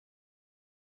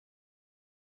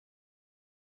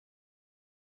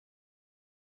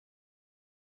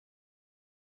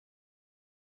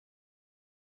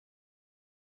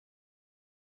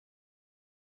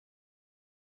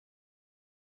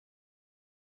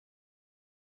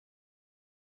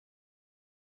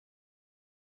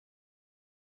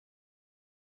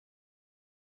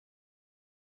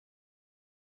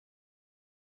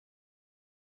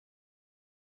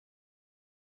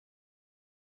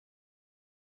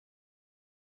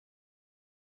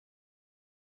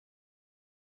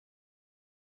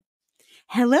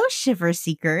Hello, Shiver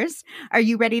Seekers. Are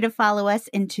you ready to follow us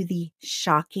into the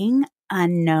shocking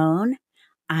unknown?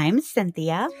 I'm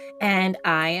Cynthia. And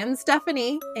I am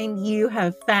Stephanie, and you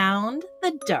have found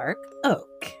the Dark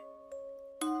Oak.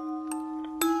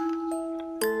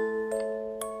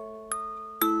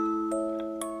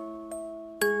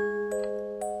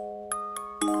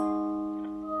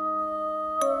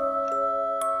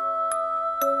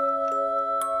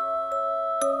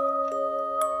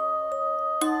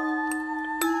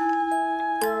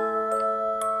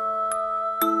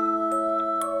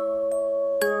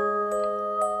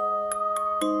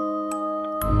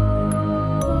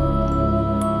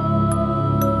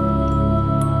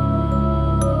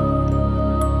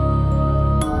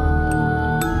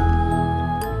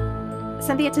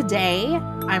 Cynthia, today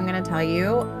I'm going to tell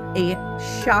you a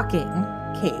shocking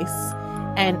case.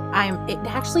 And it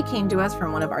actually came to us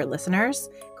from one of our listeners,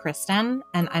 Kristen,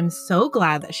 and I'm so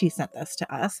glad that she sent this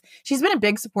to us. She's been a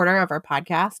big supporter of our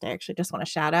podcast. I actually just want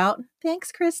to shout out.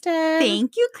 Thanks, Kristen.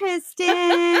 Thank you, Kristen.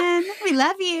 We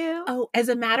love you. Oh, as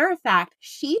a matter of fact,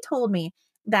 she told me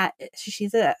that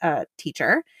she's a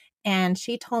teacher. And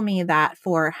she told me that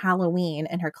for Halloween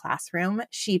in her classroom,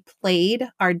 she played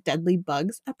our Deadly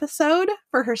Bugs episode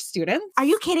for her students. Are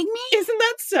you kidding me? Isn't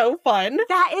that so fun?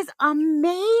 That is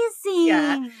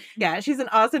amazing. Yeah, she's an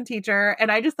awesome teacher.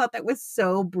 And I just thought that was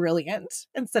so brilliant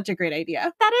and such a great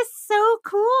idea. That is so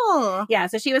cool. Yeah,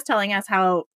 so she was telling us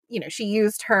how, she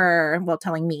used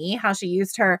telling me how she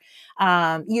used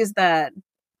the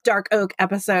Dark Oak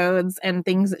episodes and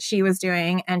things that she was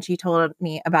doing. And she told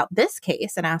me about this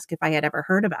case and asked if I had ever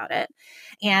heard about it.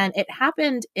 And it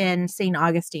happened in St.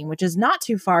 Augustine, which is not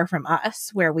too far from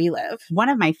us where we live. One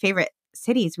of my favorite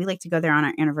cities. We like to go there on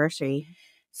our anniversary.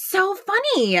 So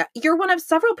funny. You're one of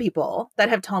several people that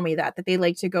have told me that they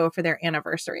like to go for their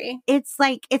anniversary. It's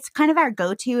kind of our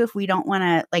go-to if we don't want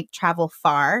to travel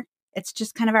far. It's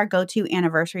just kind of our go-to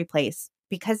anniversary place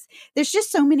because there's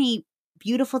just so many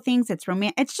beautiful things. It's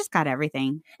romantic. It's just got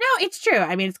everything. No, it's true.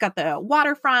 I mean, it's got the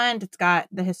waterfront. It's got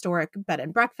the historic bed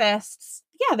and breakfasts.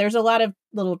 Yeah, there's a lot of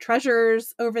little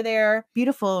treasures over there.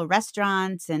 Beautiful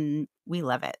restaurants, and we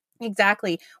love it.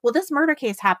 Exactly. Well, this murder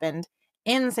case happened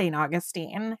in St.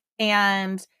 Augustine,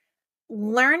 and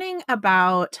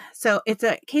so it's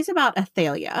a case about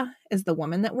Athalia is the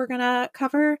woman that we're going to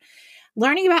cover.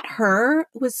 Learning about her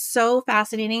was so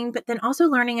fascinating, but then also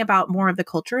learning about more of the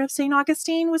culture of St.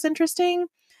 Augustine was interesting.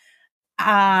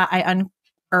 I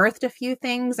unearthed a few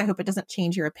things. I hope it doesn't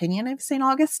change your opinion of St.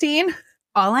 Augustine.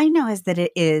 All I know is that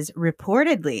it is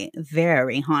reportedly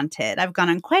very haunted. I've gone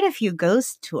on quite a few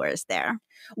ghost tours there.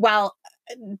 Well,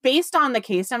 based on the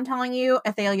case I'm telling you,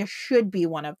 Athalia should be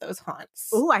one of those haunts.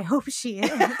 Oh, I hope she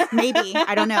is. Maybe.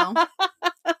 I don't know.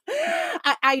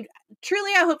 I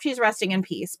truly hope she's resting in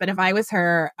peace. But if I was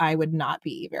her, I would not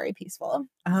be very peaceful.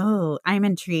 Oh, I'm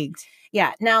intrigued.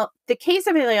 Yeah. Now, the case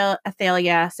of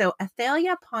Athalia, so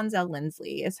Athalia Ponsell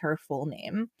Lindsley is her full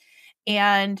name.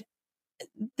 And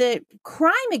the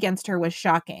crime against her was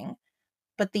shocking.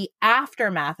 But the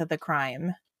aftermath of the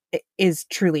crime is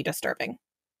truly disturbing.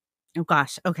 Oh,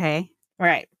 gosh. Okay. All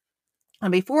right.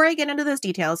 And before I get into those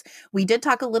details, we did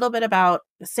talk a little bit about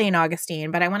St. Augustine,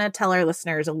 but I want to tell our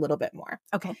listeners a little bit more.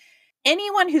 Okay.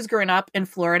 Anyone who's grown up in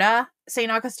Florida,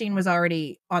 St. Augustine was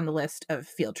already on the list of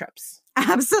field trips.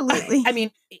 Absolutely. I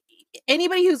mean,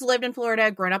 anybody who's lived in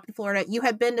Florida, grown up in Florida, you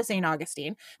have been to St.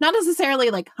 Augustine. Not necessarily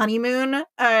like honeymoon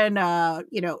and,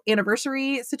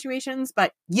 anniversary situations,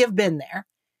 but you've been there.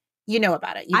 You know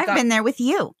about it. I've been there with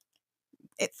you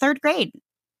at third grade.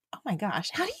 Oh my gosh.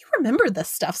 How do you remember this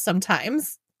stuff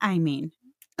sometimes? I mean,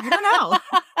 I don't know.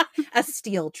 A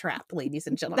steel trap, ladies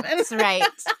and gentlemen. That's right.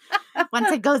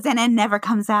 Once it goes in and never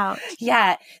comes out.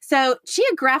 Yeah. So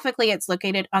geographically, it's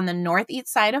located on the northeast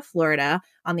side of Florida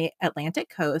on the Atlantic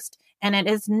coast. And it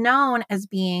is known as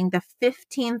being the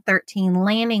 1513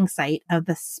 landing site of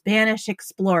the Spanish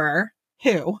explorer.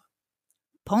 Who?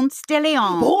 Ponce de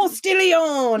Leon. Ponce de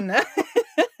Leon.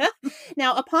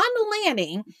 Now, upon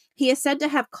landing, he is said to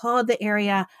have called the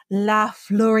area La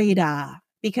Florida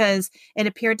because it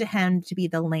appeared to him to be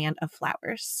the land of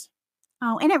flowers.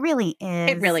 Oh, and it really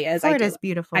is. It really is. Florida's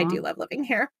beautiful. I do love living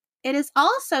here. It is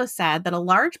also said that a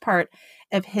large part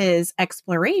of his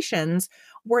explorations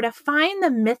were to find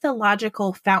the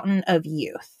mythological fountain of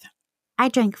youth. I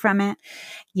drank from it.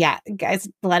 Yeah, guys,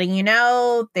 letting you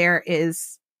know, there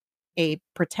is a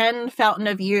pretend fountain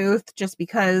of youth just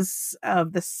because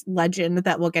of this legend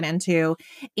that we'll get into.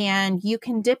 And you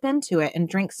can dip into it and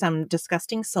drink some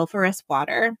disgusting sulfurous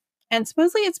water. And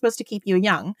supposedly it's supposed to keep you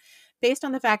young. Based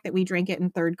on the fact that we drank it in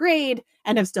third grade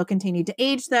and have still continued to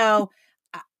age, though,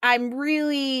 I'm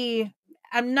really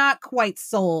I'm not quite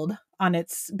sold on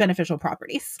its beneficial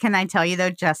properties. Can I tell you,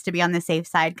 though, just to be on the safe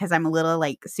side, because I'm a little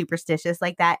like superstitious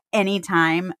like that,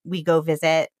 anytime we go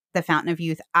visit the Fountain of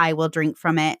Youth, I will drink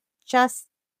from it just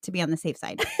to be on the safe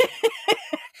side.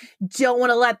 Don't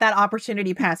want to let that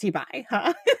opportunity pass you by,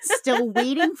 huh? Still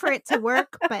waiting for it to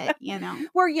work, but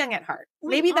we're young at heart.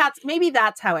 Maybe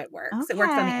that's how it works. Okay. It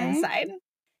works on the inside.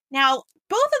 Now,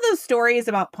 both of those stories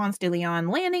about Ponce de Leon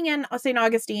landing in St.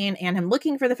 Augustine and him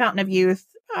looking for the Fountain of Youth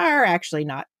are actually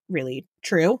not really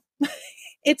true.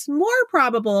 It's more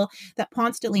probable that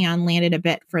Ponce de Leon landed a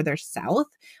bit further south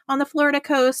on the Florida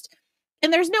coast,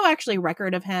 and there's no actually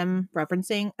record of him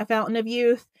referencing a Fountain of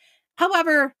Youth.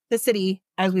 However, the city,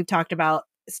 as we've talked about,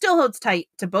 still holds tight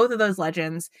to both of those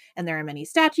legends, and there are many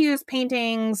statues,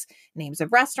 paintings, names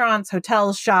of restaurants,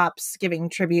 hotels, shops giving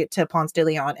tribute to Ponce de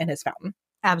Leon and his fountain.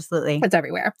 Absolutely. It's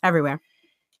everywhere. Everywhere.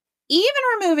 Even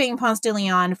removing Ponce de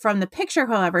Leon from the picture,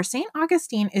 however, St.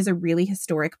 Augustine is a really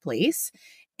historic place.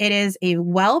 It is a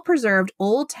well-preserved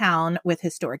old town with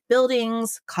historic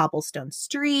buildings, cobblestone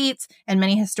streets, and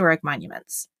many historic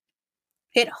monuments.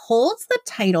 It holds the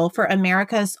title for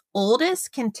America's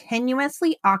oldest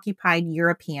continuously occupied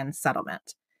European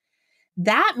settlement.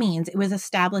 That means it was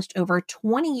established over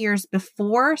 20 years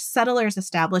before settlers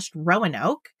established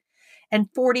Roanoke, and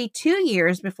 42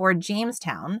 years before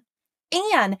Jamestown,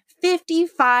 and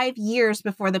 55 years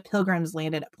before the Pilgrims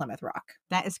landed at Plymouth Rock.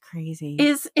 That is crazy.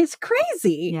 It's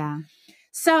crazy. Yeah.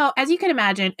 So, as you can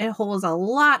imagine, it holds a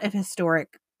lot of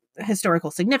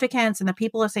historical significance, and the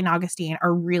people of St. Augustine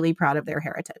are really proud of their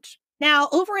heritage. Now,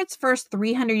 over its first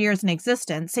 300 years in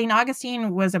existence, St.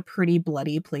 Augustine was a pretty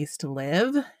bloody place to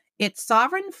live. Its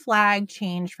sovereign flag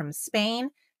changed from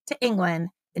Spain to England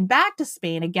and back to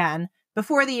Spain again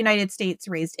before the United States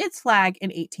raised its flag in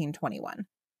 1821.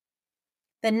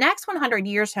 The next 100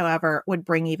 years, however, would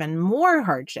bring even more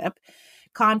hardship.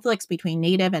 Conflicts between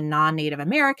Native and non-Native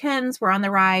Americans were on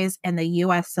the rise, and the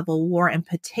U.S. Civil War in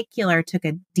particular took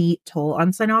a deep toll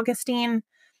on St. Augustine.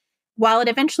 While it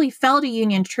eventually fell to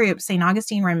Union troops, St.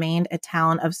 Augustine remained a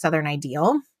town of Southern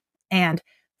ideal. And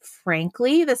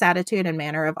frankly, this attitude and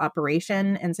manner of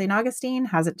operation in St. Augustine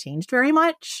hasn't changed very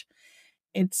much.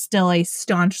 It's still a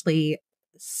staunchly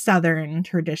Southern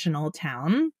traditional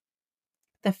town.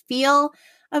 The feel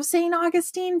of St.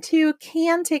 Augustine, too,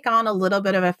 can take on a little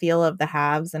bit of a feel of the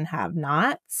haves and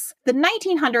have-nots. The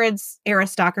 1900s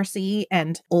aristocracy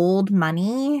and old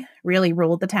money really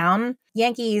ruled the town.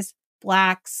 Yankees,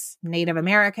 Blacks, Native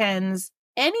Americans,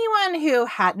 anyone who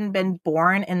hadn't been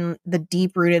born in the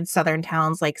deep-rooted Southern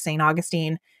towns like St.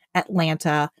 Augustine,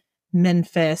 Atlanta,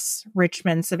 Memphis,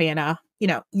 Richmond, Savannah,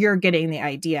 you're getting the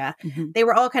idea. Mm-hmm. They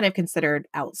were all kind of considered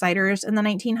outsiders in the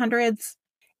 1900s.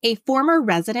 A former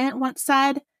resident once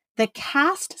said, the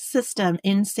caste system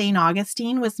in St.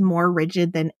 Augustine was more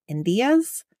rigid than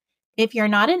India's. If you're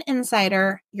not an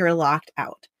insider, you're locked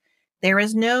out. There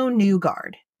is no new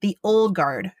guard. The old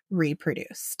guard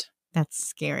reproduced. That's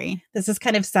scary. This is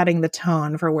kind of setting the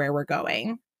tone for where we're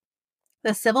going.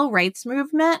 The civil rights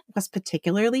movement was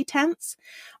particularly tense.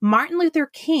 Martin Luther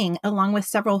King, along with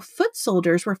several foot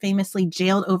soldiers, were famously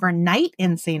jailed overnight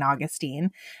in St.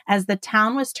 Augustine as the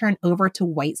town was turned over to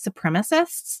white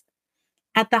supremacists.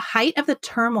 At the height of the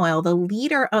turmoil, the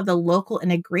leader of the local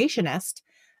integrationists,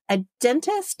 a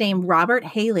dentist named Robert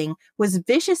Hayling, was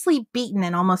viciously beaten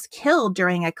and almost killed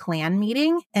during a Klan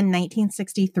meeting in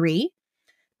 1963.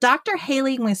 Dr.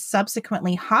 Hayling was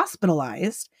subsequently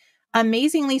hospitalized,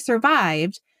 amazingly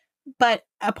survived, but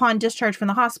upon discharge from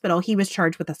the hospital, he was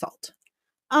charged with assault.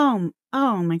 Oh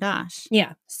my gosh.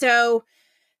 Yeah. So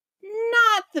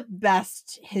not the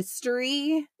best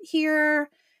history here.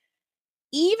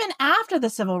 Even after the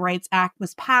Civil Rights Act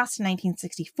was passed in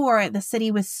 1964, the city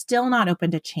was still not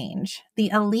open to change. The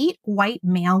elite white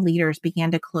male leaders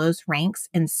began to close ranks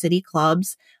in city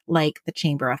clubs like the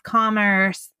Chamber of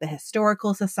Commerce, the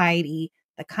Historical Society,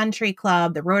 the Country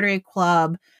Club, the Rotary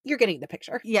Club. You're getting the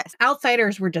picture. Yes.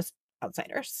 Outsiders were just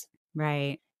outsiders.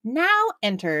 Right. Now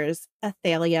enters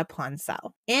Athalia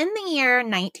Ponsell. In the year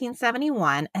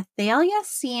 1971, Athalia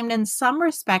seemed in some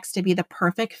respects to be the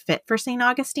perfect fit for St.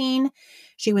 Augustine.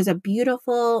 She was a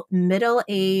beautiful,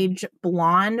 middle-aged,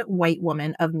 blonde white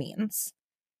woman of means.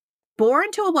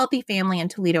 Born to a wealthy family in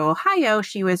Toledo, Ohio,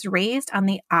 she was raised on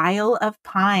the Isle of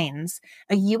Pines,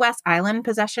 a U.S. island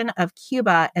possession of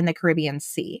Cuba in the Caribbean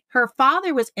Sea. Her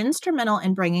father was instrumental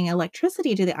in bringing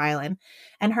electricity to the island,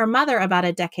 and her mother, about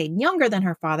a decade younger than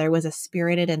her father, was a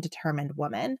spirited and determined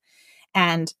woman.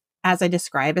 And as I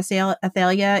describe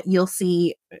Athalia, you'll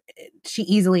see she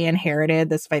easily inherited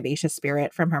this vivacious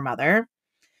spirit from her mother.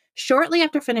 Shortly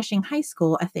after finishing high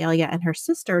school, Athalia and her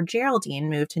sister,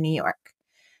 Geraldine, moved to New York.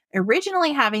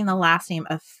 Originally having the last name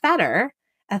of Fetter,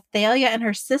 Athalia and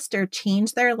her sister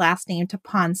changed their last name to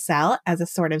Ponsell as a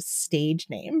sort of stage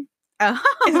name. Oh.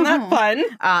 Isn't that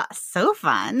fun? So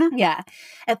fun. Yeah.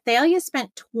 Athalia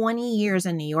spent 20 years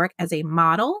in New York as a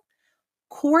model,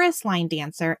 chorus line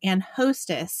dancer, and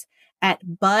hostess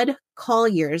at Bud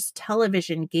Collier's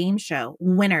television game show,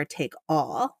 Winner Take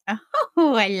All.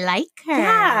 Oh, I like her.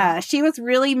 Yeah, she was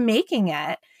really making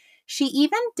it. She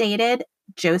even dated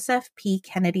Joseph P.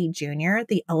 Kennedy Jr.,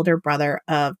 the elder brother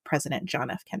of President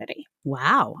John F. Kennedy.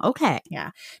 Wow. Okay.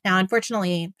 Yeah. Now,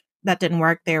 unfortunately, that didn't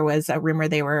work. There was a rumor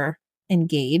they were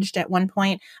engaged at one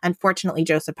point. Unfortunately,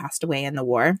 Joseph passed away in the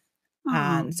war.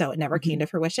 So it never came to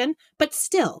fruition. But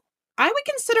still, I would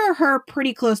consider her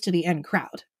pretty close to the in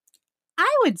crowd.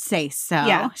 I would say so.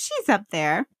 Yeah. She's up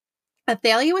there.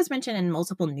 Athalia was mentioned in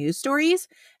multiple news stories,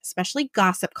 especially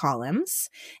gossip columns,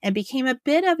 and became a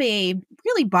bit of a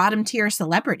really bottom tier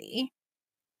celebrity.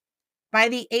 By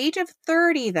the age of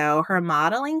 30, though, her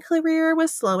modeling career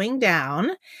was slowing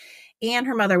down and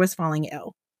her mother was falling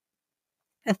ill.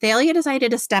 Athalia decided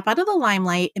to step out of the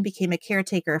limelight and became a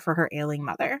caretaker for her ailing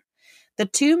mother. The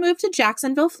two moved to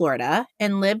Jacksonville, Florida,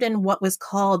 and lived in what was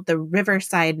called the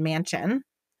Riverside Mansion.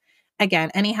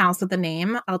 Again, any house with a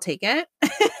name, I'll take it.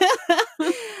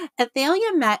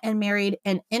 Athalia met and married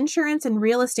an insurance and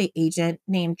real estate agent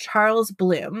named Charles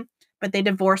Bloom, but they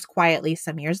divorced quietly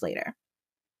some years later.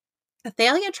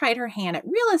 Athalia tried her hand at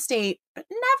real estate, but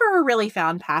never really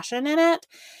found passion in it.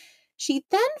 She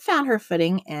then found her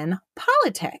footing in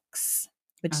politics,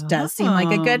 which does seem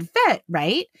like a good fit,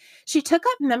 right? She took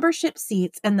up membership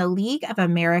seats in the League of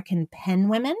American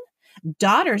Penwomen,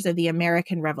 Daughters of the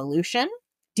American Revolution,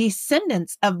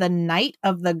 Descendants of the Knight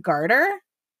of the Garter,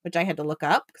 which I had to look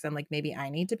up because I'm like, maybe I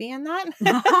need to be in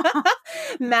that,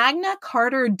 Magna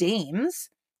Carta Dames,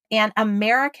 and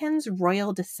Americans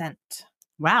Royal Descent.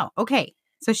 Wow. Okay.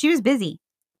 So she was busy.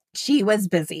 She was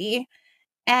busy.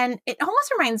 And it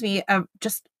almost reminds me of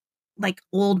just like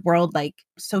old world, like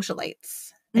socialites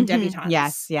and debutantes.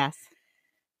 Yes, yes.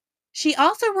 She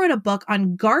also wrote a book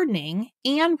on gardening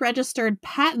and registered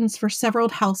patents for several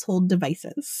household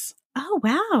devices. Oh,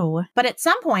 wow. But at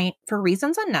some point, for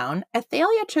reasons unknown,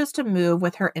 Athalia chose to move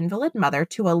with her invalid mother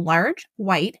to a large,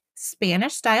 white,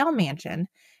 Spanish-style mansion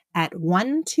at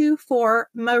 124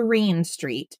 Marine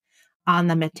Street on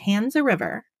the Matanza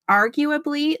River,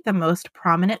 arguably the most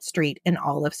prominent street in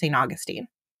all of St. Augustine.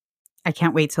 I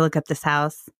can't wait to look up this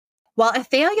house. While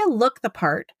Athalia looked the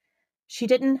part, she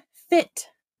didn't fit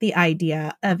the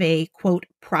idea of a, quote,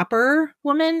 proper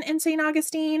woman in St.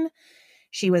 Augustine.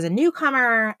 She was a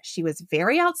newcomer. She was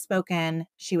very outspoken.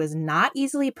 She was not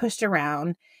easily pushed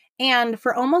around. And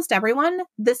for almost everyone,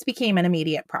 this became an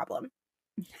immediate problem.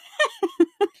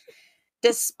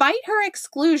 Despite her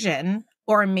exclusion,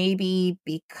 or maybe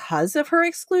because of her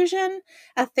exclusion,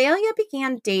 Athalia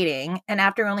began dating and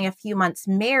after only a few months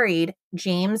married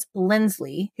James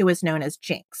Lindsley, who was known as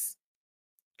Jinx.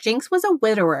 Jinx was a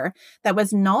widower that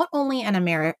was not only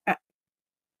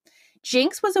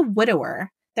Jinx was a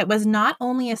widower that was not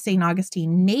only a St.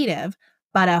 Augustine native,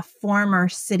 but a former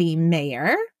city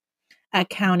mayor, a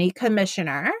county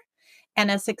commissioner, and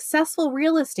a successful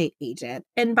real estate agent,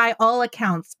 and by all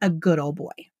accounts, a good old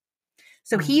boy.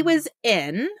 So he was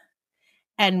in,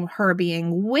 and her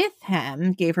being with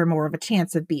him gave her more of a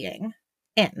chance of being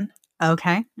in.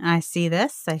 Okay. I see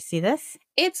this.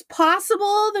 It's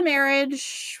possible the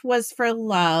marriage was for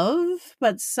love,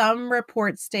 but some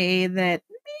reports say that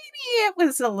maybe it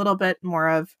was a little bit more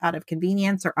of out of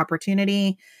convenience or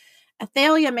opportunity.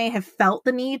 Athalia may have felt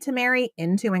the need to marry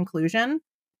into inclusion.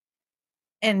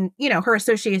 And, her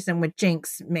association with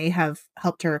Jinx may have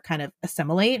helped her kind of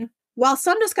assimilate. While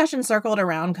some discussion circled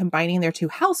around combining their two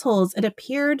households, it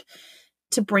appeared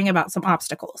to bring about some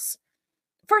obstacles.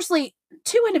 Firstly,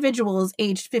 two individuals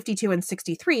aged 52 and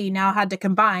 63 now had to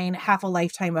combine half a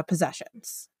lifetime of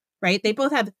possessions, right? They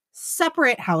both have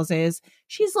separate houses.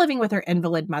 She's living with her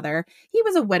invalid mother. He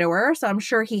was a widower, so I'm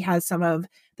sure he has some of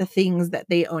the things that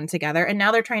they own together. And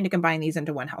now they're trying to combine these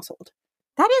into one household.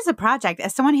 That is a project.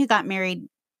 As someone who got married,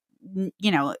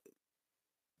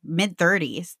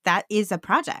 mid-30s, that is a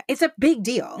project. It's a big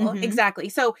deal. Exactly.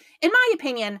 So in my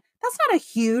opinion, that's not a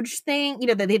huge thing,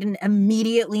 that they didn't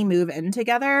immediately move in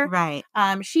together. Right.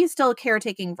 She's still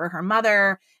caretaking for her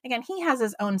mother. Again, he has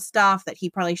his own stuff that he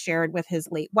probably shared with his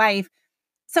late wife.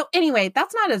 So anyway,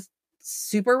 that's not a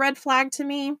super red flag to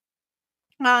me.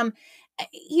 And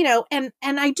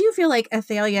I do feel like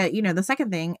Athalia, the second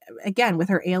thing, again, with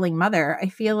her ailing mother, I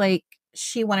feel like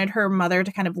she wanted her mother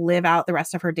to kind of live out the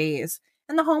rest of her days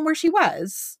in the home where she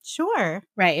was. Sure.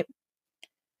 Right.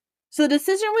 So the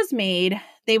decision was made.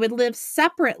 They would live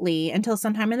separately until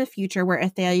sometime in the future where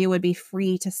Athalia would be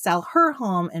free to sell her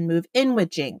home and move in with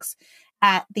Jinx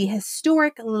at the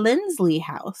historic Lindsley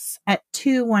house at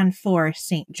 214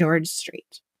 St. George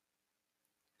Street.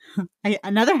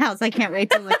 Another house I can't wait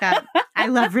to look up. I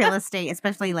love real estate,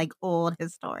 especially like old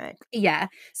historic. Yeah.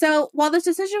 So while this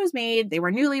decision was made, they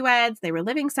were newlyweds, they were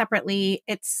living separately.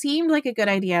 It seemed like a good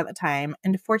idea at the time.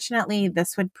 And fortunately,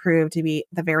 this would prove to be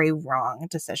the very wrong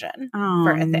decision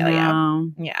for Athalia.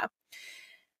 No. Yeah.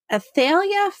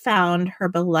 Athalia found her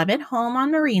beloved home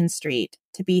on Marine Street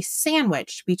to be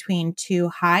sandwiched between two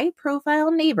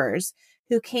high-profile neighbors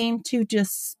who came to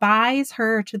despise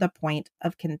her to the point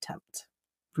of contempt.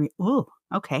 Oh,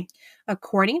 okay.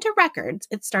 According to records,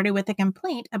 it started with a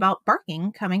complaint about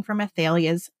barking coming from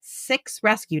Athalia's 6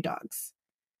 rescue dogs.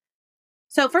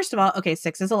 So first of all, okay,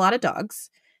 6 is a lot of dogs,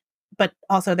 but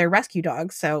also they're rescue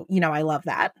dogs. So, I love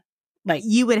that. Like,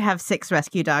 you would have 6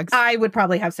 rescue dogs. I would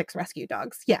probably have 6 rescue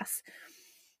dogs. Yes.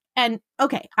 And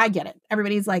okay, I get it.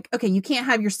 Everybody's like, okay, you can't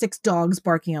have your 6 dogs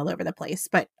barking all over the place,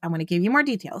 but I'm going to give you more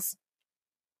details.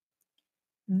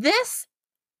 This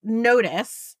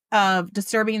notice of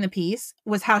disturbing the peace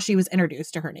was how she was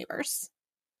introduced to her neighbors.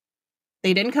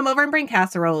 They didn't come over and bring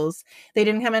casseroles. They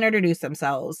didn't come and introduce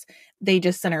themselves. They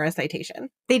just sent her a citation.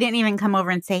 They didn't even come over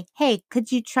and say, hey,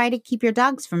 could you try to keep your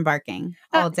dogs from barking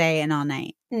all day and all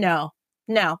night? No.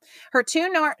 Her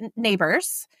 2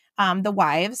 neighbors, the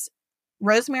wives,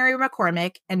 Rosemary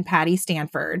McCormick and Patty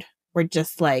Stanford, were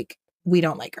just like, we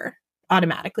don't like her.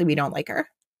 Automatically, we don't like her.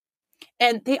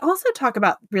 And they also talk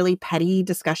about really petty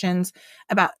discussions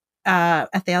about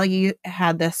Athalia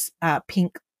had this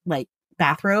pink like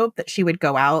bathrobe that she would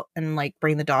go out and like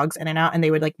bring the dogs in and out, and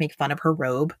they would like make fun of her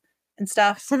robe and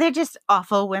stuff. So they're just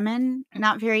awful women.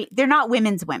 They're not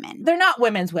women's women. They're not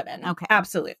women's women. Okay.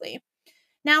 Absolutely.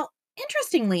 Now,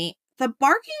 interestingly, the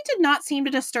barking did not seem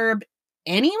to disturb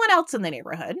anyone else in the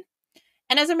neighborhood.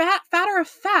 And as a matter of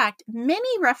fact,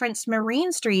 many referenced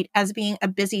Marine Street as being a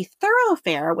busy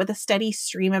thoroughfare with a steady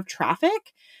stream of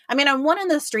traffic. I mean, on one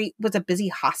end of the street was a busy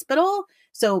hospital,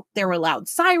 so there were loud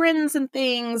sirens and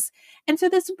things. And so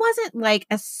this wasn't like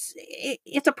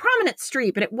it's a prominent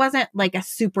street, but it wasn't like a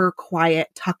super quiet,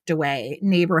 tucked away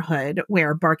neighborhood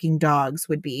where barking dogs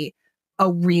would be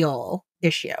a real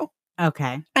issue.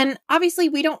 Okay. And obviously,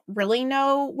 we don't really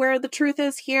know where the truth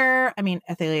is here. I mean,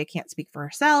 Athalia can't speak for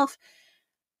herself.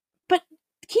 But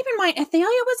keep in mind, Athalia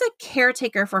was a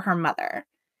caretaker for her mother,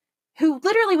 who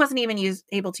literally wasn't even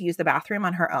able to use the bathroom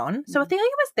on her own. So Athalia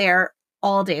was there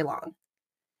all day long.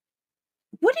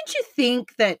 Wouldn't you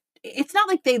think that it's not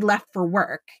like they left for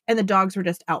work and the dogs were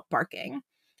just out barking?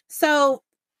 So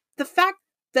the fact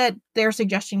that they're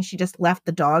suggesting she just left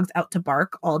the dogs out to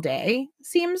bark all day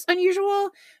seems unusual,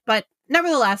 but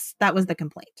nevertheless, that was the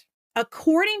complaint.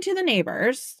 According to the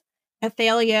neighbors,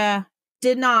 Athalia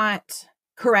did not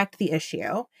correct the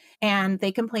issue, and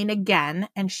they complained again,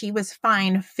 and she was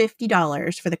fined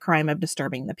 $50 for the crime of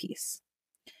disturbing the peace.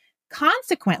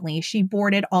 Consequently, she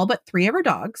boarded all but 3 of her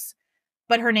dogs,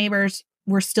 but her neighbors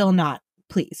were still not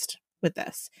pleased with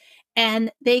this,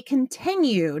 and they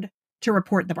continued to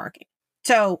report the barking.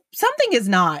 So something is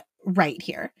not right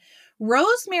here.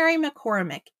 Rosemary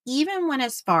McCormick even went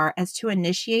as far as to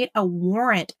initiate a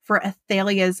warrant for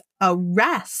Athalia's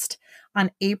arrest on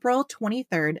April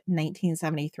 23rd,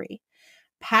 1973.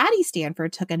 Patty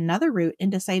Stanford took another route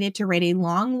and decided to write a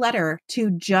long letter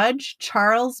to Judge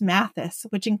Charles Mathis,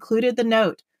 which included the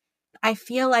note, "I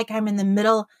feel like I'm in the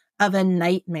middle of a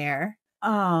nightmare."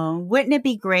 Oh, wouldn't it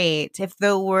be great if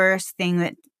the worst thing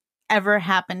that ever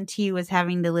happened to you was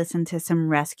having to listen to some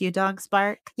rescue dogs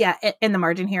bark? Yeah, in the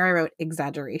margin here, I wrote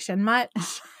exaggeration much.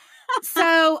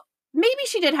 So maybe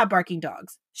she did have barking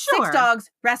dogs. Sure. 6 dogs,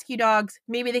 rescue dogs.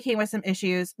 Maybe they came with some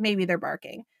issues. Maybe they're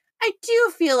barking. I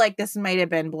do feel like this might have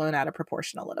been blown out of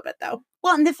proportion a little bit, though.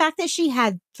 Well, and the fact that she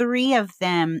had 3 of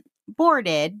them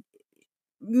boarded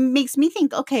makes me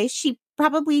think, okay, she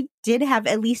probably did have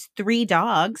at least 3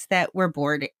 dogs that were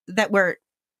boarded, that were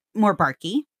more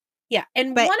barky. Yeah,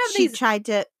 and but one of she these tried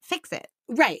to fix it.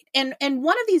 Right. And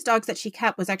one of these dogs that she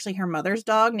kept was actually her mother's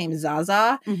dog named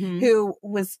Zaza, who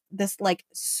was this like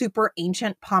super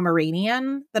ancient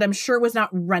Pomeranian that I'm sure was not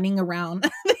running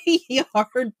around the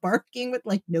yard barking with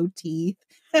like no teeth.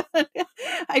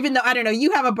 Even though, I don't know,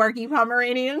 you have a barky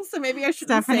Pomeranian, so maybe I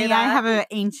shouldn't Stephanie, say that. I have an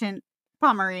ancient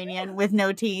Pomeranian with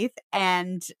no teeth,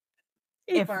 and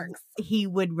He barks. He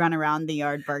would run around the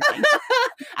yard barking.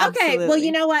 Okay, well,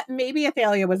 you know what? Maybe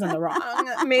Athalia was in the wrong.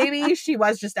 Maybe she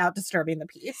was just out disturbing the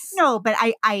peace. No, but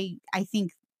I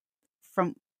think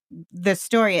from the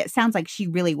story, it sounds like she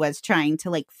really was trying to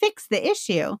like fix the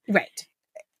issue. Right.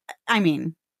 I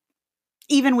mean,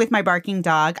 even with my barking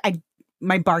dog,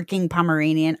 my barking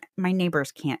Pomeranian, my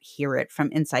neighbors can't hear it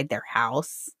from inside their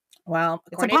house. Well,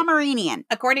 It's a Pomeranian.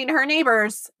 According to her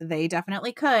neighbors, they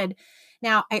definitely could.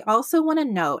 Now, I also want to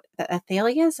note that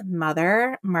Athalia's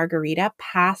mother, Margarita,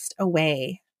 passed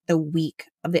away the week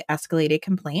of the escalated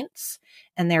complaints,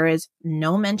 and there is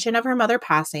no mention of her mother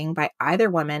passing by either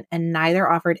woman, and neither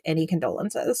offered any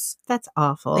condolences. That's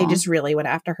awful. They just really went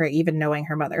after her, even knowing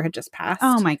her mother had just passed.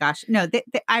 Oh my gosh. No,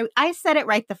 I said it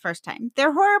right the first time.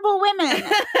 They're horrible women.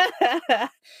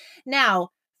 Now,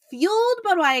 fueled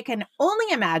by what I can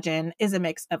only imagine is a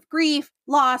mix of grief,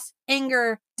 loss,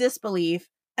 anger, disbelief,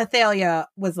 Athalia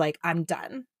was like, I'm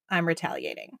done. I'm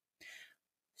retaliating.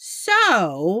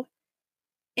 So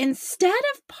instead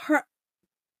of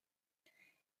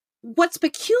what's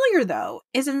peculiar, though,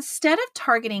 is instead of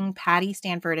targeting Patty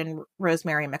Stanford and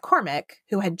Rosemary McCormick,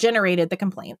 who had generated the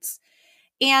complaints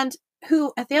and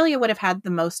who Athalia would have had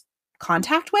the most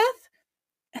contact with,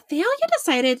 Athalia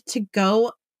decided to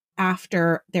go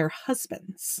after their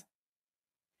husbands.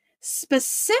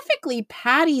 Specifically,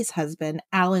 Patty's husband,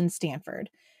 Alan Stanford.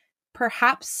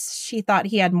 Perhaps she thought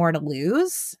he had more to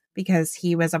lose because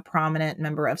he was a prominent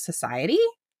member of society.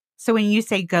 So when you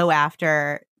say go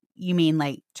after, you mean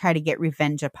like try to get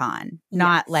revenge upon,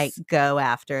 not like go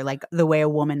after, like the way a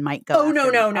woman might go. Oh,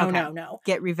 no.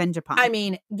 Get revenge upon. I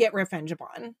mean, get revenge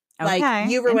upon. Okay. Like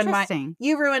you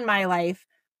ruined my life.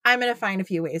 I'm going to find a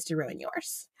few ways to ruin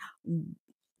yours.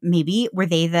 Maybe were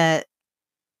they the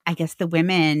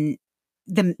women,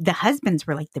 the husbands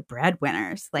were like the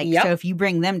breadwinners. Like, so if you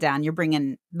bring them down, you're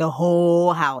bringing the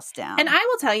whole house down. And I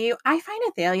will tell you, I find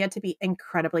Athalia to be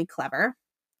incredibly clever.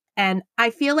 And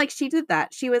I feel like she did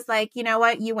that. She was like, you know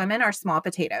what? You women are small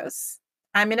potatoes.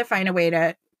 I'm going to find a way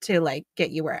to like get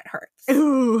you where it hurts.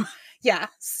 Ooh. Yeah.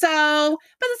 So,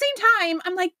 but at the same time,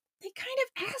 I'm like, they kind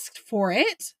of asked for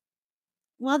it.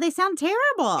 Well, they sound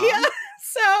terrible. Yeah.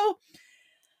 So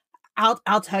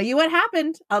I'll tell you what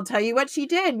happened. I'll tell you what she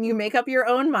did. And you make up your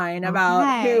own mind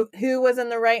about who was in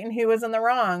the right and who was in the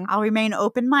wrong. I'll remain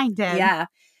open-minded. Yeah.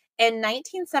 In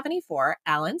 1974,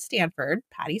 Alan Stanford,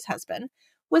 Patty's husband,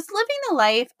 was living the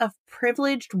life of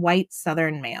privileged white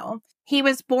Southern male. He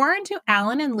was born to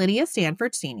Alan and Lydia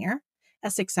Stanford Sr., a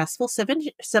successful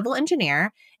civil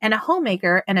engineer and a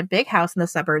homemaker in a big house in the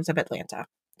suburbs of Atlanta.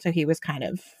 So he was kind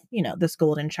of, this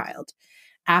golden child.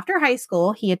 After high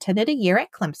school, he attended a year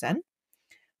at Clemson,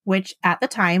 which at the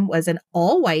time was an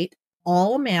all-white,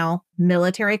 all-male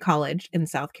military college in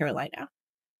South Carolina.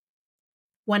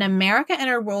 When America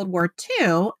entered World War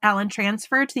II, Alan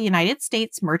transferred to the United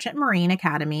States Merchant Marine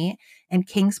Academy in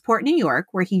Kingsport, New York,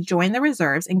 where he joined the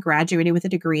reserves and graduated with a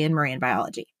degree in marine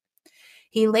biology.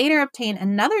 He later obtained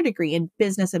another degree in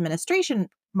business administration,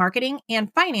 marketing,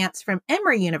 and finance from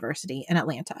Emory University in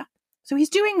Atlanta. So he's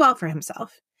doing well for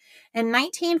himself. In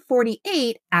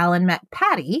 1948, Alan met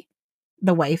Patty,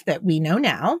 the wife that we know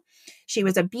now. She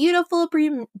was a beautiful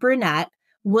brunette,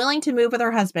 willing to move with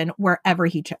her husband wherever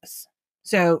he chose.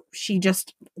 So she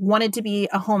just wanted to be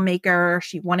a homemaker.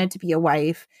 She wanted to be a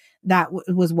wife. That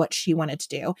was what she wanted to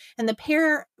do. And the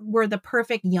pair were the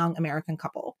perfect young American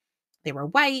couple. They were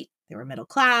white, they were middle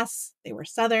class, they were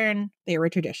Southern, they were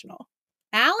traditional.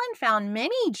 Alan found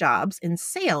many jobs in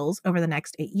sales over the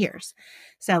next 8 years,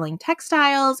 selling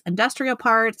textiles, industrial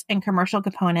parts, and commercial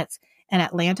components in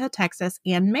Atlanta, Texas,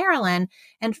 and Maryland.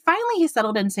 And finally, he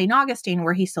settled in St. Augustine,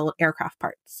 where he sold aircraft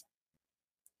parts.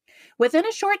 Within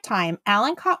a short time,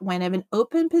 Alan caught wind of an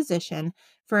open position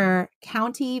for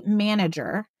county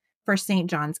manager for St.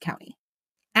 Johns County.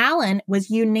 Alan was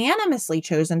unanimously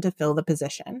chosen to fill the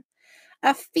position,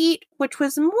 a feat which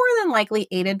was more than likely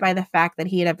aided by the fact that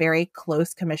he had a very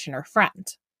close commissioner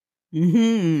friend.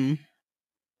 Mm-hmm.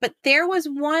 But there was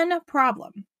one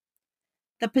problem.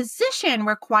 The position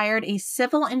required a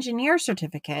civil engineer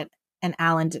certificate, and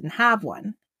Alan didn't have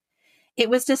one. It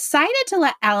was decided to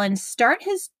let Alan start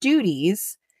his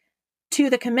duties to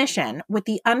the commission with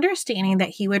the understanding that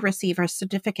he would receive a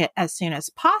certificate as soon as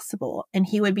possible, and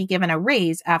he would be given a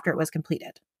raise after it was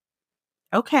completed.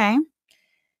 Okay.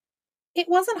 It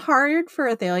wasn't hard for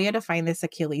Athalia to find this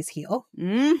Achilles heel.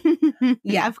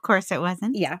 Yeah, of course it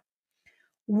wasn't. Yeah.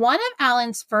 One of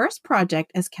Alan's first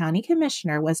projects as county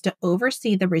commissioner was to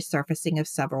oversee the resurfacing of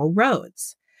several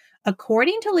roads.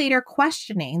 According to later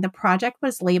questioning, the project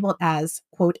was labeled as,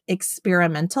 quote,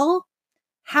 experimental.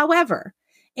 However,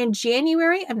 in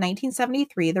January of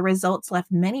 1973, the results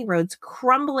left many roads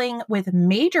crumbling with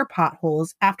major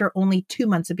potholes after only 2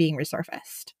 months of being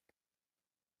resurfaced.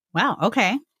 Wow.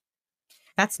 Okay.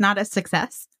 That's not a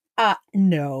success.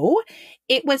 No.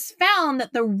 It was found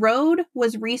that the road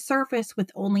was resurfaced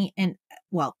with only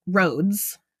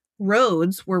roads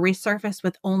were resurfaced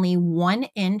with only 1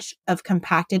 inch of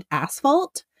compacted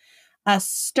asphalt, a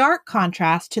stark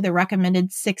contrast to the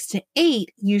recommended 6 to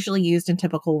 8 usually used in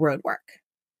typical road work.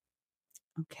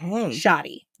 Okay.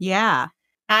 Shoddy. Yeah.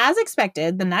 As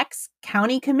expected, the next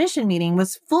county commission meeting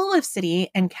was full of city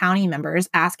and county members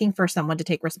asking for someone to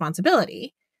take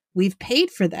responsibility. We've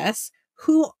paid for this.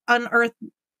 Who on earth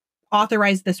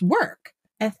authorized this work?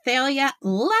 Athalia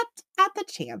leapt at the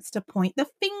chance to point the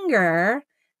finger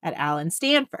at Alan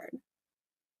Stanford.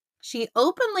 She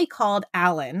openly called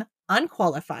Alan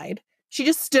unqualified. She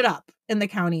just stood up in the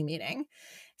county meeting,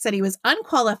 said he was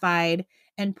unqualified,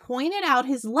 and pointed out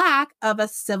his lack of a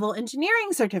civil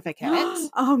engineering certificate.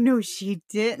 Oh, no, she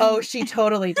didn't. Oh, she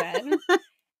totally did.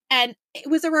 And it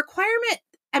was a requirement.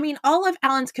 I mean, all of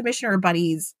Alan's commissioner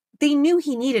buddies, they knew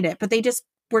he needed it, but they just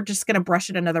were just going to brush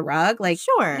it under the rug. Like,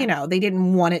 sure. You know, they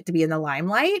didn't want it to be in the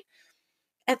limelight.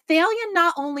 Athalia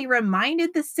not only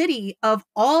reminded the city of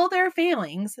all their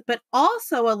failings, but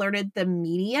also alerted the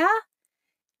media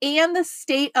and the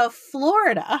state of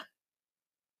Florida.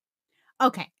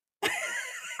 Okay.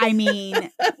 I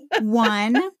mean,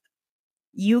 1,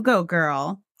 you go,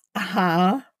 girl.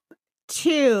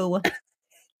 2,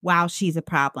 wow, she's a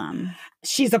problem.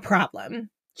 She's a problem.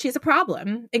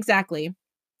 Exactly.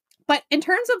 But in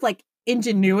terms of like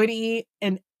ingenuity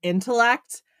and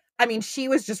intellect, I mean, she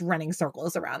was just running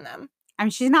circles around them. I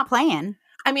mean, she's not playing.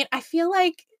 I mean, I feel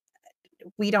like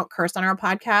we don't curse on our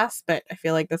podcast, but I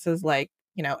feel like this is like,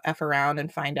 you know, F around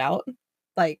and find out.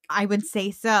 Like, I would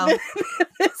say so.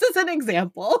 This is an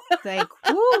example. It's like,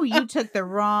 whoo, you took the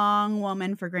wrong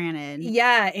woman for granted.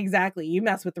 Yeah, exactly. You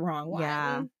mess with the wrong one.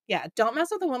 Yeah. Yeah. Don't mess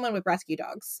with a woman with rescue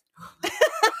dogs.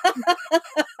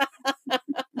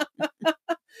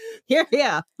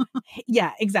 Yeah.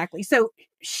 Yeah, exactly. So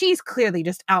she's clearly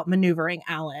just outmaneuvering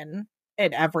Alan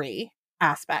in every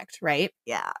aspect, right?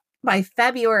 Yeah. By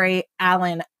February,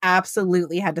 Alan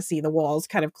absolutely had to see the walls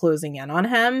kind of closing in on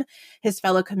him. His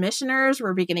fellow commissioners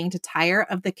were beginning to tire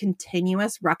of the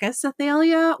continuous ruckus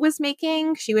Athalia was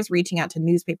making. She was reaching out to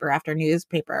newspaper after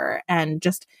newspaper and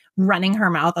just running her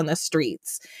mouth on the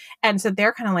streets. And so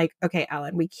they're kind of like, okay,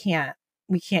 Alan, we can't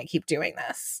keep doing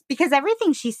this. Because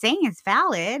everything she's saying is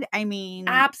valid. I mean,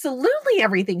 absolutely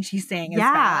everything she's saying is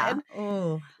valid.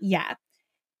 Oh. Yeah.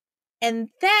 And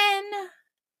then,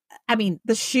 I mean,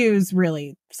 the shoes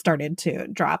really started to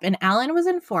drop, and Alan was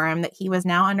informed that he was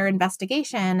now under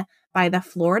investigation by the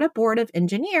Florida Board of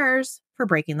Engineers for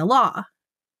breaking the law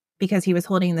because he was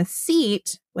holding the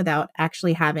seat without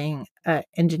actually having an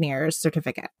engineer's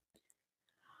certificate.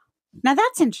 Now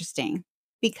that's interesting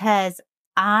because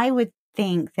I would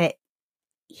think that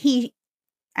he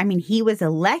was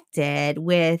elected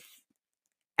with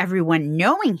everyone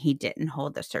knowing he didn't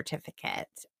hold the certificate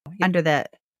under the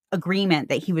agreement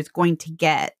that he was going to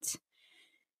get,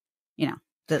 you know,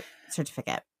 the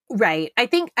certificate. Right. I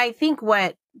think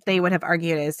what they would have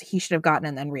argued is he should have gotten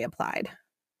and then reapplied.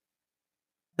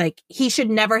 Like, he should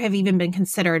never have even been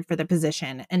considered for the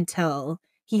position until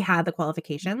he had the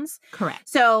qualifications. Correct.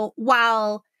 So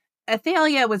while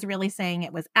Athalia was really saying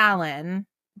it was Alan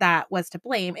that was to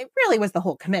blame, it really was the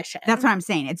whole commission. That's what I'm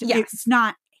saying. It's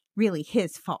not really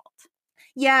his fault.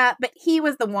 Yeah, but he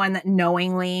was the one that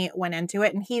knowingly went into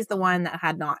it, and he's the one that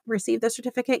had not received the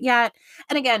certificate yet.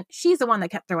 And again, she's the one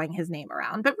that kept throwing his name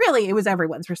around. But really, it was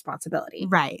everyone's responsibility.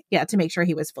 Right. Yeah, to make sure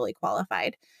he was fully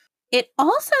qualified. It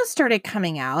also started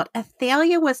coming out,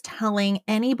 Athalia was telling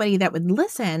anybody that would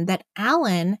listen that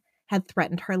Alan had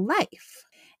threatened her life.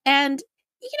 And,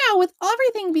 you know, with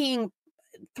everything being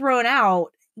thrown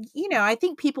out, you know, I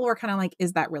think people were kind of like,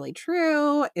 is that really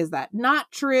true? Is that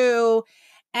not true?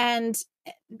 And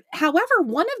however,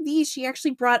 one of these she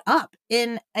actually brought up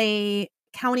in a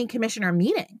county commissioner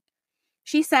meeting.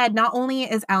 She said, not only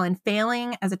is Alan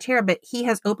failing as a chair, but he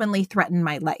has openly threatened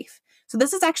my life. So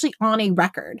this is actually on a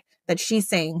record that she's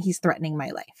saying he's threatening my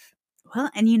life. Well,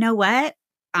 and you know what?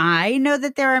 I know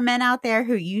that there are men out there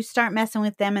who you start messing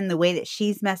with them in the way that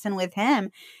she's messing with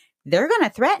him, they're going to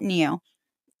threaten you.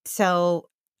 So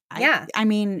yeah, I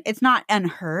mean, it's not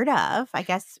unheard of. I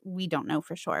guess we don't know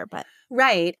for sure, but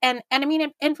right. And I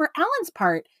mean, and for Alan's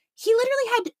part, he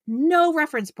literally had no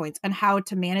reference points on how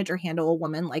to manage or handle a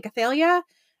woman like Athalia.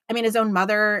 I mean, his own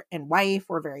mother and wife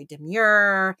were very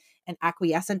demure and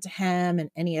acquiescent to him and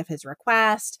any of his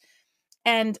requests.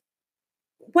 And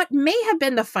what may have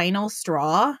been the final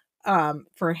straw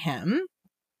for him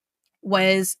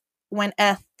was when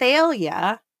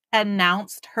Athalia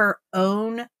announced her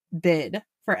own bid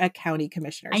for a county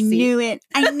commissioner seat.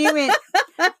 I knew it.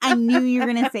 I knew you were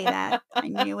going to say that. I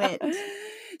knew it.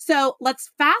 So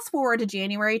let's fast forward to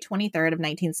January 23rd of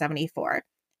 1974.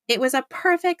 It was a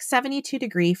perfect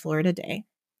 72-degree Florida day.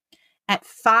 At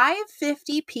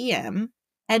 5:50 p.m.,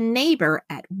 a neighbor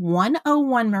at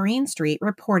 101 Marine Street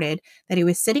reported that he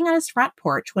was sitting on his front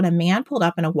porch when a man pulled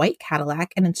up in a white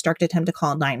Cadillac and instructed him to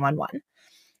call 911.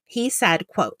 He said,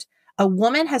 quote, "A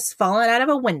woman has fallen out of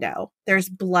a window. There's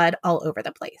blood all over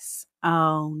the place."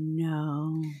 Oh,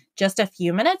 no. Just a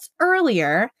few minutes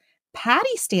earlier,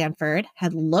 Patty Stanford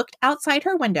had looked outside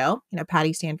her window,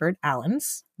 Patty Stanford,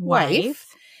 Alan's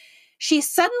wife. She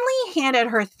suddenly handed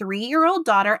her 3-year-old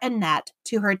daughter, Annette,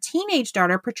 to her teenage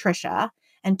daughter, Patricia,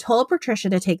 and told Patricia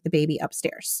to take the baby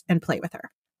upstairs and play with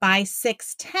her. By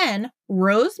 6:10,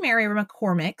 Rosemary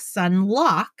McCormick's son,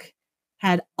 Locke,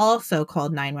 had also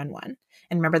called 911.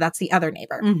 And remember, that's the other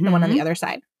neighbor, the one on the other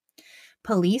side.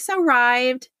 Police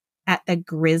arrived at the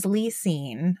grisly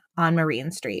scene on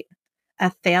Marine Street.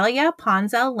 Athalia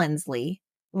Ponsell Lindsley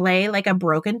lay like a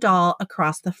broken doll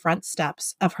across the front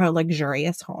steps of her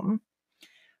luxurious home.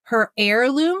 Her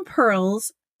heirloom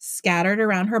pearls scattered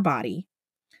around her body.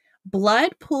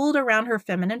 Blood pooled around her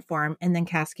feminine form and then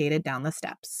cascaded down the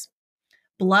steps.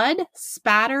 Blood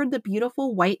spattered the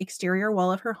beautiful white exterior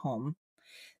wall of her home.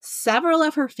 Several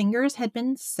of her fingers had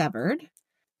been severed.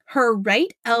 Her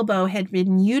right elbow had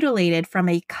been mutilated from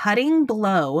a cutting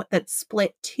blow that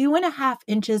split 2.5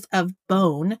 inches of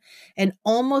bone and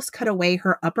almost cut away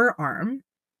her upper arm.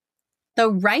 The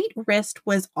right wrist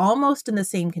was almost in the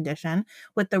same condition,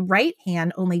 with the right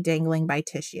hand only dangling by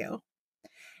tissue.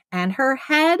 And her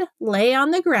head lay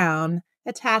on the ground,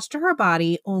 attached to her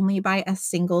body only by a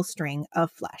single string of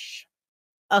flesh.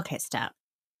 Okay, stop.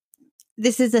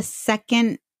 This is a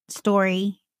second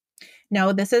story.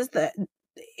 No, this is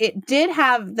it did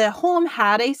have, the home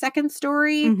had a second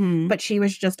story, but she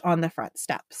was just on the front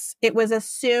steps. It was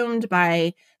assumed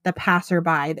by the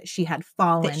passerby that she had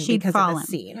fallen because of the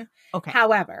scene. Okay.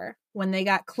 However, when they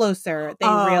got closer, they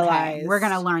realized we're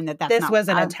going to learn that this was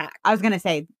an attack. I was going to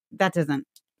say that doesn't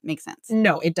make sense.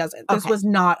 No, it doesn't. This was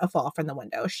not a fall from the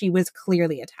window. She was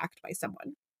clearly attacked by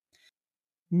someone.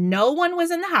 No one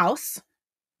was in the house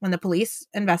when the police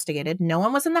investigated. No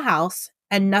one was in the house,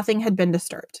 and nothing had been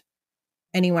disturbed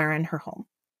anywhere in her home.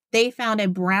 They found a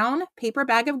brown paper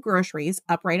bag of groceries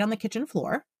upright on the kitchen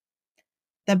floor.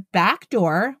 The back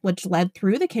door, which led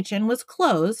through the kitchen, was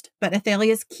closed, but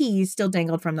Athalia's keys still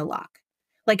dangled from the lock.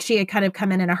 Like she had kind of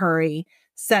come in a hurry,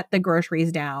 set the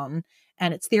groceries down,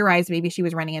 and it's theorized maybe she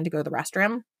was running in to go to the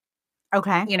restroom.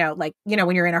 Okay.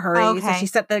 When you're in a hurry. Okay. So she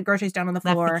set the groceries down on the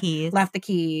floor, left the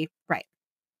key. Right.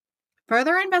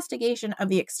 Further investigation of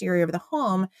the exterior of the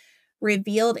home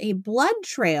revealed a blood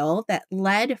trail that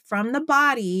led from the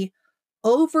body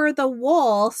over the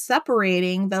wall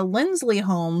separating the Lindsley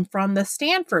home from the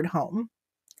Stanford home.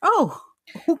 Oh,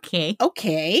 okay.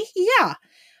 Okay, yeah.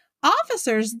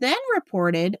 Officers then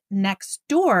reported next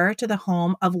door to the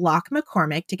home of Locke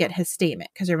McCormick to get his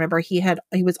statement, because remember, he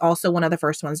was also one of the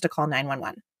first ones to call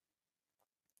 911.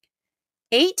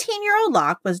 18-year-old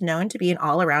Locke was known to be an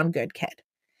all-around good kid.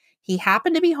 He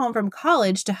happened to be home from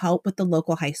college to help with the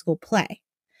local high school play.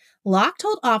 Locke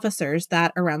told officers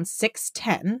that around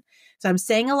 6:10, so I'm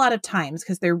saying a lot of times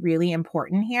because they're really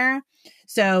important here.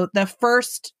 So the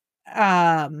first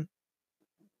time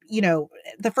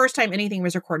anything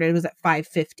was recorded was at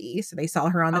 5:50. So they saw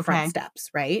her on the front steps,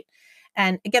 right?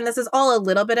 And again, this is all a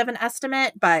little bit of an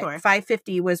estimate, but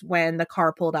 5:50 was when the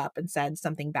car pulled up and said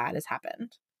something bad has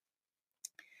happened.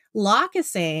 Locke is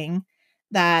saying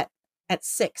that at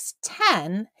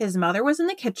 6:10, his mother was in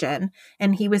the kitchen,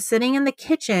 and he was sitting in the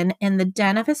kitchen in the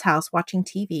den of his house watching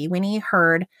TV when he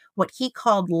heard what he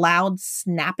called loud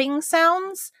snapping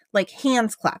sounds, like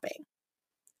hands clapping.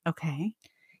 Okay.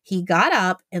 He got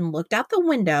up and looked out the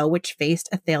window, which faced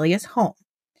Athalia's home.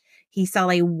 He saw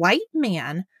a white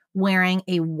man wearing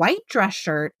a white dress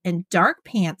shirt and dark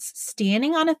pants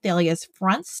standing on Athalia's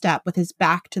front step with his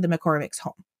back to the McCormick's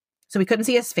home. So we couldn't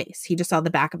see his face. He just saw the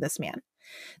back of this man.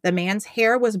 The man's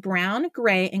hair was brown,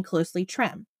 gray, and closely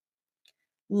trimmed.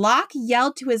 Locke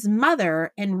yelled to his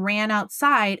mother and ran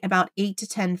outside about 8 to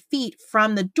 10 feet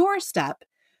from the doorstep,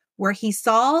 where he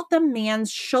saw the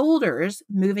man's shoulders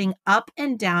moving up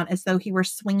and down as though he were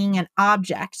swinging an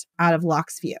object out of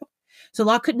Locke's view. So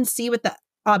Locke couldn't see what the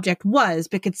object was,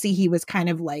 but could see he was kind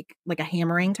of like a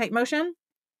hammering type motion.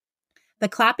 The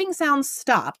clapping sounds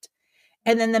stopped,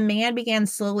 and then the man began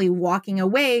slowly walking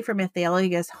away from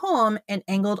Athalia's home and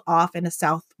angled off in a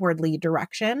southwardly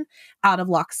direction out of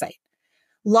Locke's sight.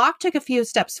 Locke took a few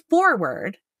steps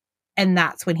forward, and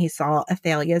that's when he saw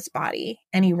Athalia's body,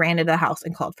 and he ran into the house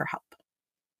and called for help.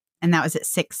 And that was at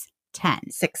 6:10.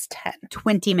 6:10. 6:10.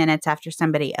 20 minutes after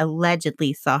somebody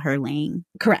allegedly saw her laying.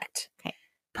 Correct. Okay.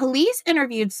 Police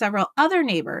interviewed several other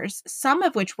neighbors, some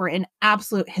of which were in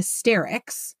absolute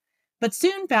hysterics, but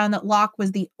soon found that Locke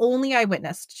was the only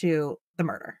eyewitness to the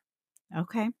murder.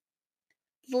 Okay.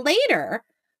 Later,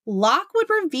 Locke would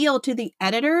reveal to the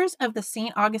editors of the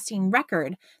St. Augustine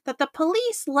Record that the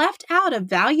police left out a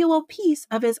valuable piece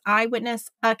of his eyewitness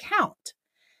account.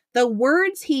 The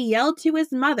words he yelled to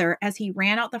his mother as he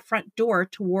ran out the front door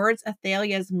towards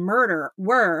Athalia's murder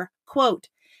were, quote,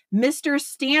 "Mr.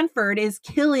 Stanford is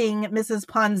killing Mrs.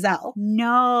 Ponsell."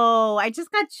 No, I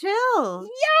just got chills.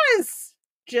 Yes!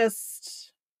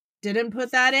 Just didn't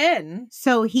put that in.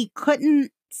 So he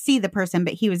couldn't see the person,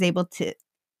 but he was able to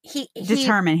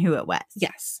determine who it was.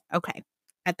 Yes. Okay.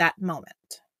 At that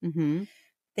moment. Mm-hmm.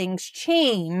 Things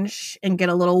change and get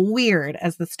a little weird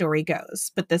as the story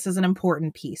goes, but this is an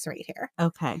important piece right here.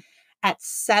 Okay. At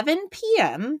 7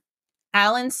 p.m.,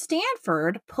 Alan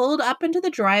Stanford pulled up into the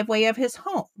driveway of his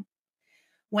home.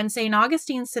 When St.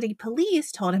 Augustine City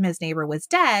Police told him his neighbor was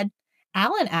dead,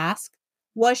 Alan asked,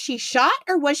 "Was she shot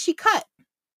or was she cut?"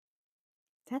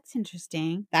 That's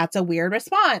interesting. That's a weird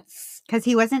response. Because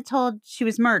he wasn't told she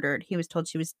was murdered. He was told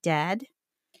she was dead.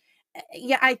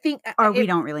 Yeah, I think... Or we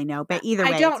don't really know, but either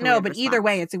way, I don't know, but either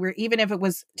way, it's a weird... Even if it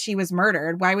was she was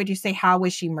murdered, why would you say, how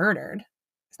was she murdered?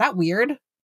 Is that weird?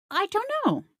 I don't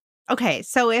know. Okay,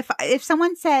 so if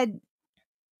someone said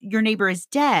your neighbor is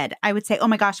dead, I would say, oh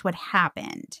my gosh, what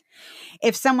happened?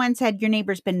 If someone said your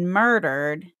neighbor's been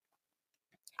murdered,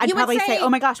 I'd probably say, oh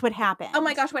my gosh, what happened? Oh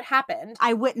my gosh, what happened?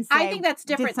 I wouldn't say. I think that's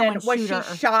different than was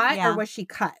she shot or was she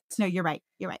cut? No, you're right.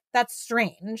 You're right. That's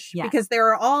strange because there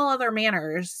are all other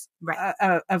manners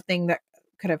of thing that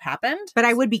could have happened. But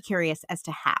I would be curious as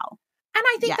to how. And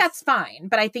I think that's fine.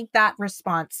 But I think that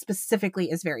response specifically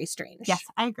is very strange. Yes,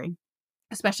 I agree.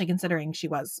 Especially considering she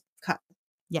was cut.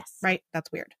 Yes. Right?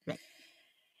 That's weird. Right.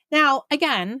 Now,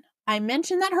 again, I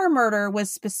mentioned that her murder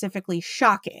was specifically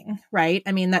shocking, right?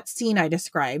 I mean, that scene I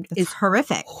described is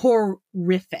horrific.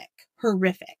 Horrific.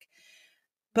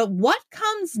 But what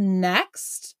comes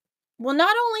next will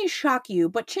not only shock you,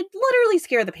 but should literally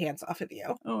scare the pants off of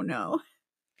you. Oh, no.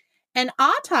 An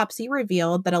autopsy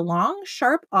revealed that a long,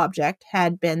 sharp object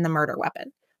had been the murder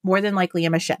weapon, more than likely a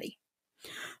machete.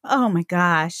 Oh my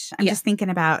gosh. I'm just thinking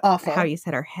about how you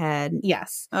said her head.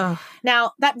 Yes. Ugh.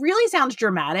 Now, that really sounds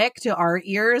dramatic to our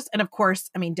ears. And of course,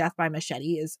 I mean, death by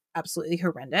machete is absolutely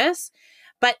horrendous.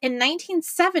 But in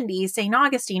 1970, St.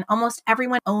 Augustine, almost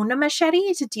everyone owned a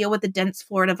machete to deal with the dense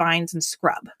Florida vines and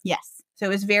scrub. Yes. So it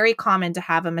was very common to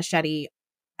have a machete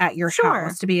at your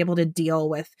house to be able to deal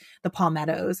with the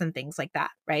palmettos and things like that,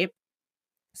 right?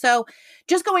 So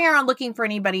just going around looking for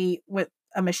anybody with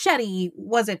a machete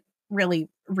wasn't really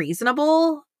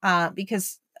reasonable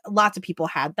because lots of people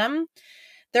had them.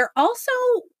 There also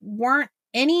weren't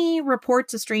any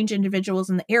reports of strange individuals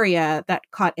in the area that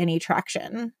caught any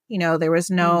traction. You know, there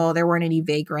weren't any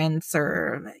vagrants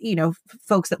or,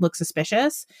 folks that look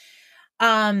suspicious.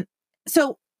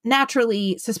 So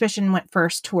naturally, suspicion went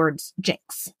first towards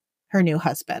Jinx, her new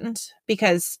husband,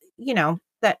 because,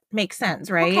 that makes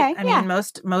sense, right? Okay, I mean,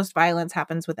 most violence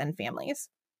happens within families.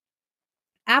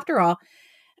 After all,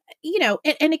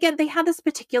 and again, they had this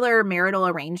particular marital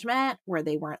arrangement where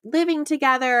they weren't living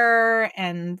together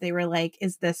and they were like,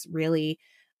 is this really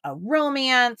a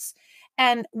romance?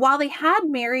 And while they had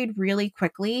married really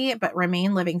quickly, but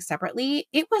remained living separately,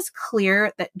 it was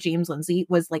clear that James Lindsley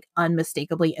was like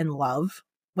unmistakably in love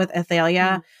with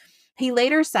Athalia. He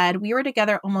later said, "We were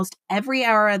together almost every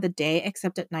hour of the day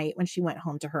except at night when she went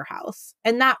home to her house."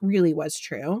 And that really was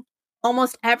true.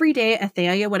 Almost every day,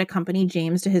 Athalia would accompany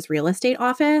James to his real estate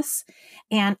office.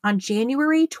 And on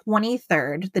January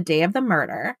 23rd, the day of the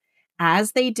murder,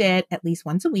 as they did at least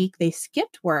once a week, they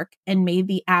skipped work and made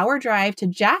the hour drive to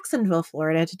Jacksonville,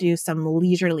 Florida to do some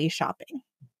leisurely shopping.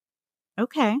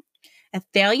 Okay.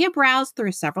 Athalia browsed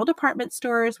through several department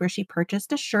stores where she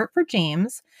purchased a shirt for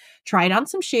James, tried on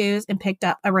some shoes, and picked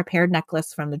up a repaired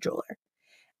necklace from the jeweler.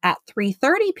 At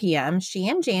 3:30 p.m., she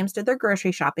and James did their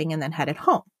grocery shopping and then headed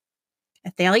home.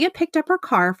 Athalia picked up her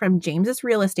car from James's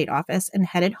real estate office and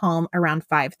headed home around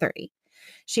 5:30.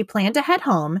 She planned to head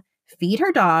home, feed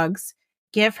her dogs,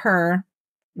 give her,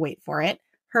 wait for it,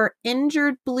 her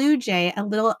injured blue jay a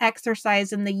little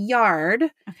exercise in the yard.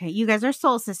 Okay, you guys are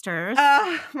soul sisters.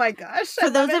 Oh my gosh.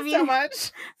 For those of you so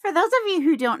much. For those of you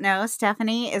who don't know,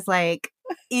 Stephanie is like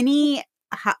any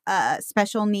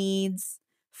special needs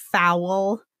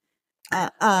fowl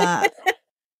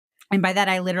and by that,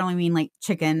 I literally mean like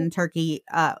chicken, turkey,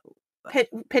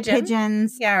 pigeons.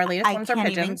 Pigeons. Yeah, our latest ones are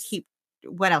pigeons. Even keep.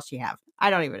 What else you have? I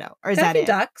don't even know. Or is Could that be it?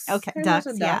 ducks. Okay, There's ducks.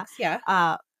 also Yeah. ducks.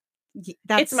 Yeah.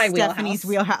 That's It's my Stephanie's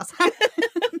wheelhouse.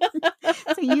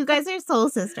 So you guys are soul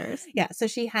sisters. Yeah. So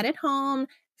she headed home,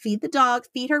 feed the dog,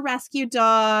 feed her rescue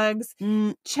dogs,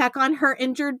 check on her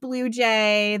injured blue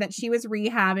jay that she was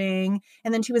rehabbing.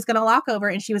 And then she was going to walk over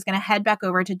and she was going to head back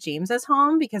over to James's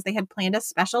home because they had planned a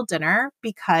special dinner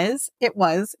because it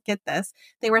was, get this,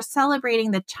 they were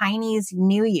celebrating the Chinese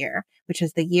New Year, which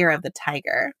is the year of the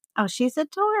tiger. Oh, she's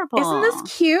adorable. Isn't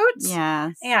this cute?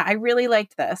 Yes. Yeah, I really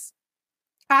liked this.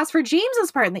 As for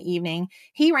James's part in the evening,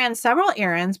 he ran several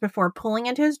errands before pulling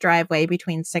into his driveway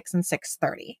between 6 and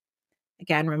 6:30.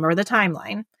 Again, remember the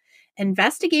timeline.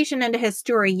 Investigation into his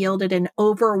story yielded an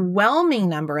overwhelming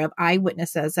number of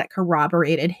eyewitnesses that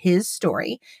corroborated his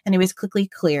story, and he was quickly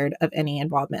cleared of any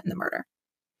involvement in the murder.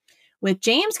 With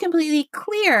James completely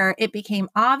clear, it became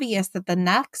obvious that the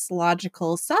next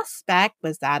logical suspect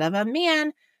was that of a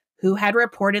man who had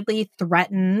reportedly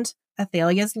threatened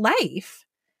Athalia's life.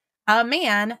 A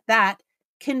man that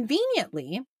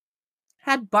conveniently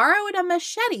had borrowed a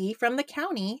machete from the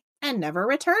county and never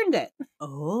returned it.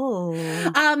 Oh.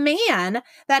 A man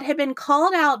that had been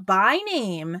called out by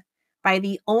name by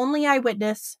the only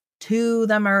eyewitness to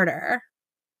the murder.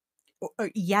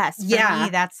 Yes. For me,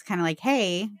 that's kind of like,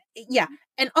 hey. Yeah.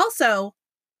 And also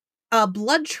a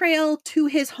blood trail to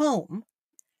his home.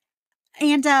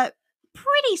 And a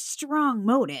pretty strong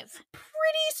motive.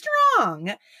 Pretty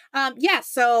strong.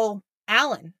 So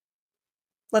Alan,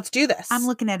 let's do this. I'm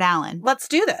looking at Alan. Let's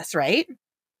do this, right?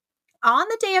 On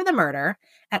the day of the murder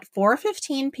at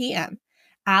 4:15 p.m.,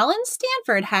 Alan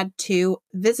Stanford had 2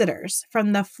 visitors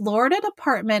from the Florida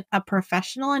Department of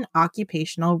Professional and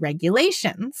Occupational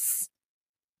Regulations.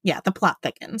 Yeah, the plot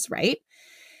thickens, right?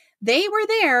 They were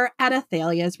there at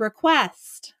Athalia's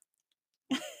request.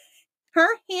 Her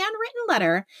handwritten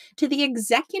letter to the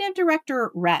executive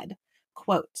director read,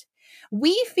 quote,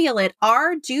 "We feel it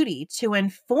our duty to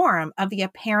inform of the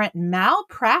apparent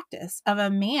malpractice of a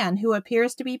man who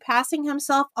appears to be passing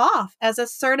himself off as a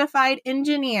certified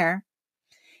engineer.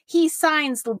 He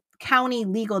signs county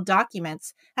legal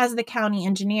documents as the county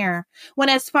engineer, when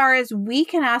as far as we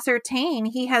can ascertain,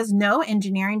 he has no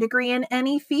engineering degree in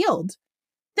any field.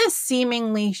 This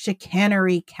seemingly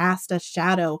chicanery cast a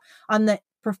shadow on the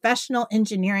Professional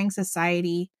Engineering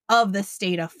Society of the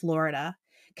state of Florida,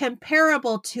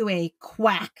 comparable to a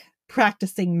quack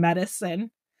practicing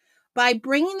medicine. By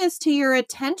bringing this to your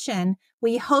attention,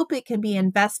 we hope it can be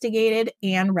investigated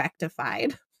and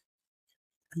rectified."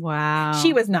 Wow.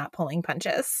 She was not pulling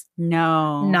punches.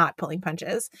 No. Not pulling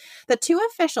punches. The 2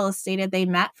 officials stated they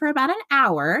met for about an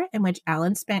hour, in which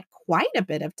Alan spent quite a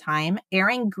bit of time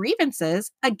airing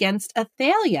grievances against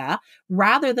Athalia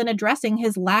rather than addressing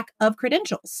his lack of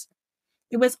credentials.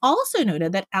 It was also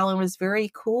noted that Alan was very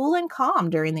cool and calm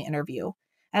during the interview.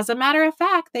 As a matter of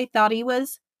fact, they thought he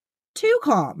was too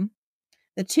calm.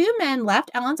 The 2 men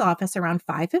left Alan's office around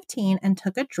 5:15 and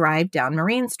took a drive down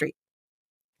Marine Street.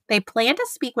 They planned to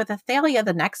speak with Athalia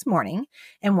the next morning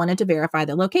and wanted to verify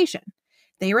the location.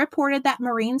 They reported that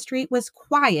Marine Street was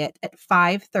quiet at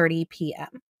 5:30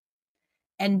 p.m.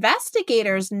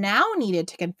 Investigators now needed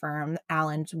to confirm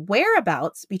Alan's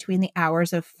whereabouts between the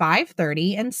hours of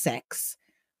 5:30 and 6,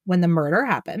 when the murder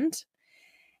happened,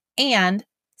 and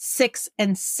 6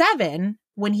 and 7,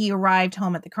 when he arrived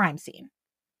home at the crime scene.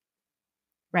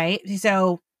 Right?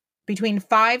 So between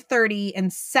 5:30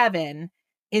 and 7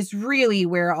 is really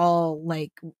where all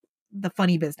like the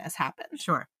funny business happened.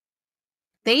 Sure.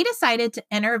 They decided to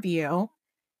interview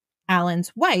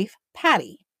Alan's wife,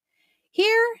 Patty.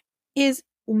 Here is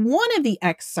one of the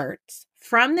excerpts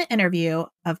from the interview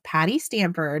of Patty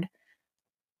Stanford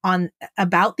on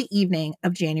about the evening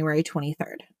of January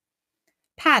 23rd.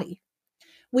 Patty: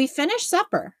 "We finished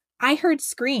supper. I heard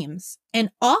screams,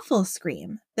 an awful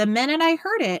scream. The minute I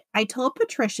heard it, I told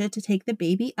Patricia to take the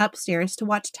baby upstairs to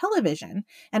watch television,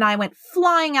 and I went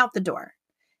flying out the door."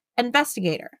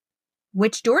 Investigator: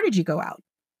 "Which door did you go out?"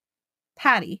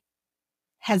 Patty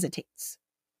hesitates.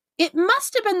 "It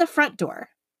must have been the front door."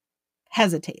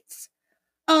 Hesitates.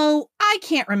 "Oh, I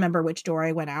can't remember which door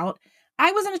I went out.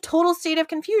 I was in a total state of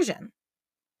confusion."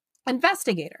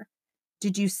 Investigator: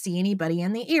 "Did you see anybody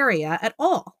in the area at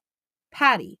all?"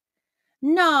 Patty: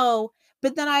 "No,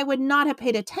 but then I would not have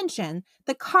paid attention.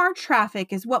 The car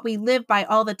traffic is what we live by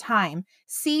all the time.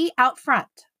 See, out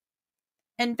front."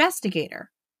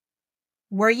 Investigator: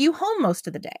 "Were you home most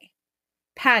of the day?"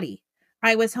 Patty: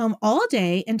 "I was home all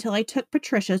day until I took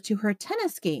Patricia to her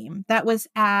tennis game. That was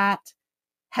at..."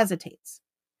 Hesitates.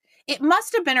 "It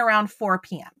must have been around 4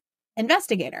 p.m.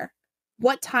 Investigator: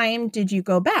 "What time did you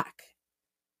go back?"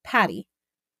 Patty: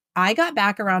 "I got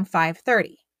back around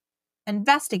 5:30.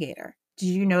 Investigator. Did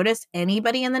you notice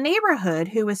anybody in the neighborhood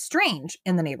who was strange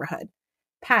in the neighborhood?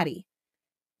 Patty.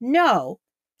 No.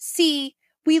 See,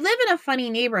 we live in a funny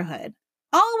neighborhood.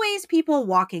 Always people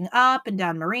walking up and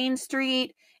down Marine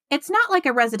Street. It's not like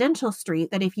a residential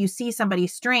street that if you see somebody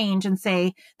strange and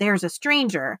say, there's a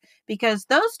stranger, because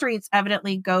those streets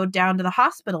evidently go down to the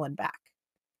hospital and back.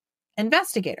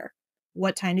 Investigator.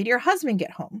 What time did your husband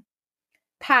get home?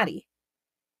 Patty.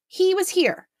 He was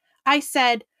here. I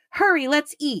said, hurry,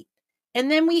 let's eat.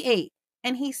 And then we ate.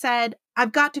 And he said,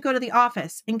 I've got to go to the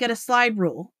office and get a slide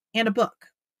rule and a book.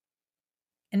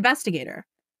 Investigator.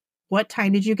 What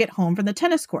time did you get home from the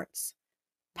tennis courts?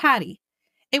 Patty.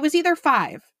 It was either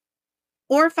 5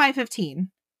 or 5:15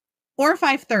 or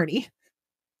 5:30.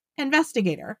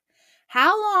 Investigator.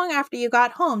 How long after you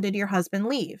got home did your husband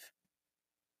leave?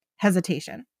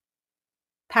 Hesitation.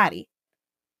 Patty.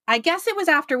 I guess it was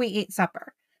after we ate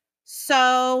supper.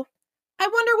 So, I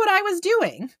wonder what I was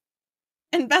doing.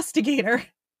 Investigator.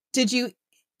 Did you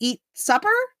eat supper?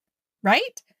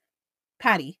 Right?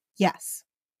 Patty. Yes.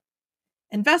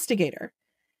 Investigator.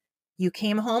 You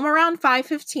came home around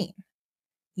 5:15.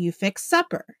 You fixed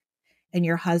supper. And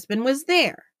your husband was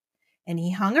there. And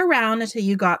he hung around until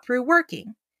you got through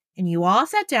working. And you all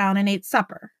sat down and ate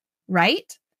supper.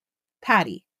 Right?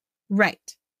 Patty.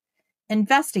 Right.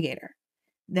 Investigator.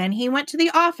 Then he went to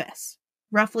the office.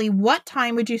 Roughly what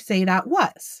time would you say that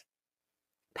was?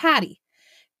 Patty.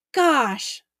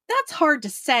 Gosh, that's hard to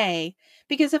say,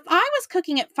 because if I was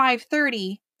cooking at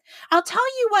 5:30, I'll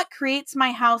tell you what creates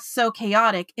my house so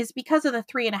chaotic is because of the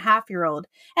 3.5-year-old,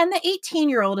 and the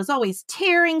 18-year-old is always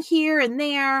tearing here and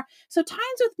there. So times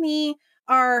with me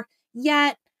are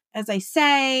yet, as I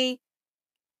say,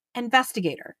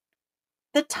 investigator.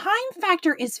 The time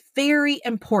factor is very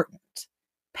important.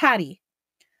 Patty.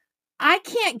 I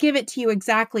can't give it to you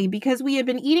exactly because we had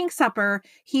been eating supper.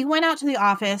 He went out to the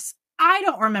office. I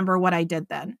don't remember what I did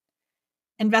then.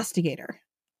 Investigator.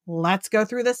 Let's go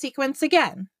through the sequence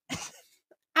again.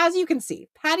 As you can see,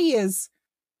 Patty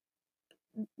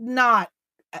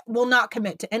will not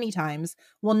commit to any times,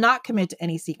 will not commit to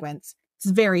any sequence. It's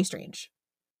very strange.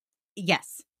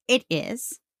 Yes, it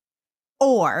is.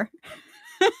 Or,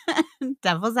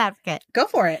 devil's advocate. Go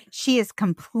for it. She is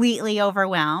completely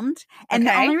overwhelmed. And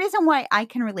the only reason why I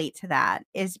can relate to that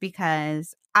is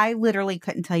because I literally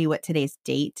couldn't tell you what today's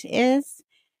date is.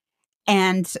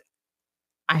 And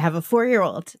I have a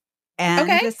 4-year-old and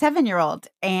a 7-year-old.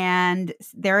 And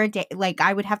there are days, like,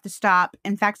 I would have to stop.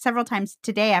 In fact, several times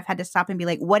today, I've had to stop and be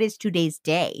like, what is today's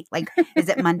day? Like, is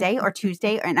it Monday or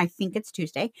Tuesday? And I think it's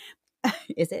Tuesday.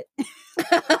 Is it?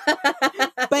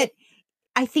 But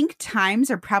I think times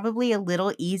are probably a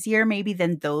little easier maybe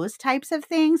than those types of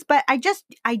things. But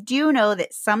I do know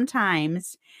that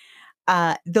sometimes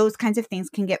those kinds of things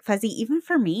can get fuzzy even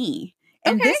for me.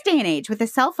 And this day and age with a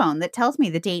cell phone that tells me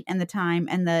the date and the time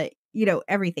and the,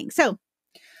 everything. So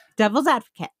devil's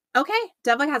advocate. Okay.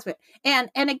 Devil's advocate. And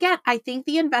again, I think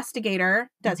the investigator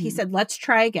does. Mm-hmm. He said, let's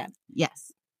try again.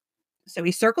 Yes. So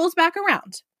he circles back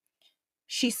around.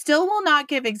 She still will not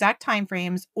give exact time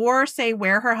frames or say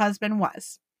where her husband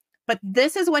was. But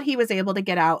this is what he was able to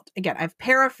get out. Again, I've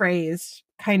paraphrased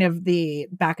kind of the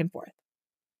back and forth.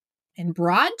 In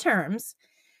broad terms,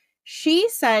 she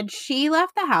said she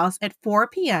left the house at 4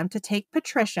 p.m. to take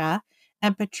Patricia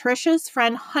and Patricia's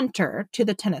friend Hunter to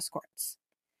the tennis courts.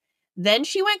 Then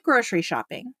she went grocery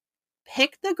shopping,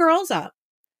 picked the girls up,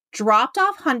 dropped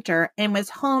off Hunter, and was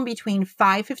home between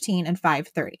 5:15 and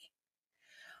 5:30.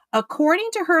 According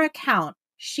to her account,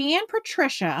 she and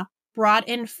Patricia brought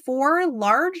in 4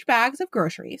 large bags of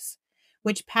groceries,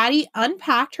 which Patty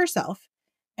unpacked herself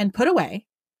and put away,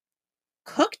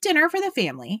 cooked dinner for the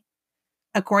family.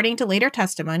 According to later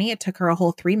testimony, it took her a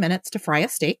whole 3 minutes to fry a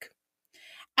steak.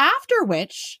 After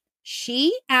which,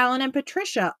 she, Alan, and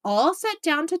Patricia all sat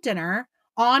down to dinner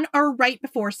on or right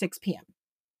before 6 p.m.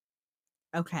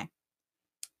 Okay.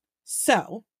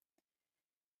 So,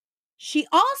 she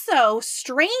also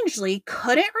strangely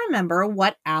couldn't remember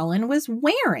what Alan was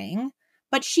wearing,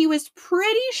 but she was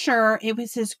pretty sure it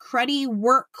was his cruddy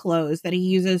work clothes that he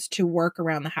uses to work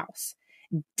around the house.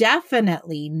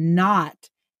 Definitely not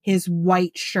his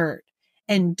white shirt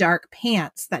and dark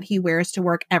pants that he wears to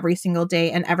work every single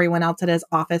day and everyone else at his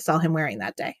office saw him wearing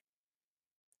that day.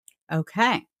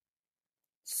 Okay.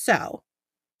 So.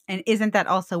 And isn't that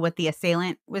also what the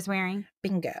assailant was wearing?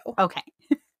 Bingo. Okay.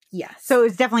 Yes. So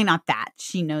it's definitely not that.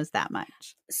 She knows that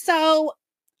much. So.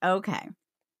 Okay.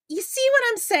 You see what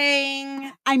I'm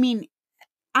saying? I mean,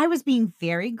 I was being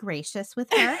very gracious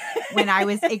with her when I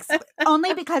was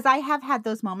only because I have had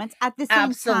those moments. At the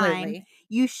same time,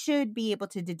 you should be able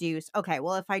to deduce, okay,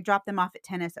 well, if I drop them off at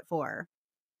tennis at 4,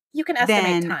 you can estimate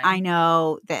then time. I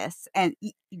know this. And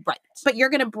right. But you're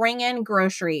going to bring in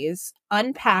groceries,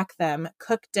 unpack them,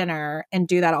 cook dinner, and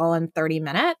do that all in 30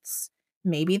 minutes.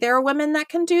 Maybe there are women that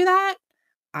can do that.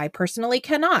 I personally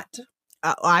cannot.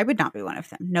 I would not be one of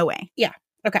them. No way. Yeah.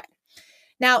 Okay.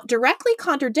 Now, directly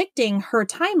contradicting her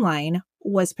timeline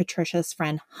was Patricia's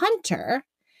friend Hunter,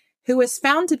 who was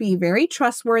found to be very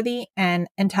trustworthy and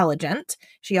intelligent.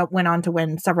 She went on to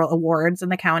win several awards in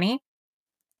the county.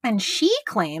 And she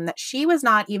claimed that she was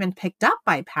not even picked up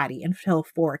by Patty until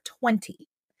 4:20.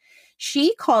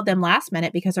 She called them last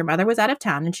minute because her mother was out of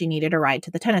town and she needed a ride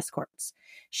to the tennis courts.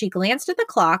 She glanced at the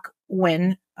clock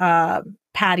when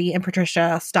Patty and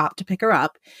Patricia stopped to pick her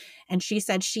up. And she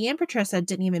said she and Patricia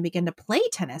didn't even begin to play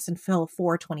tennis until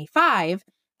 4:25,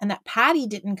 and that Patty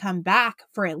didn't come back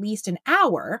for at least an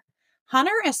hour.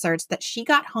 Hunter asserts that she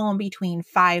got home between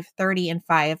 5:30 and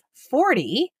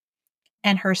 5:40,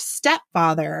 and her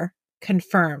stepfather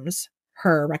confirms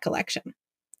her recollection.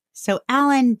 So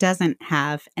Alan doesn't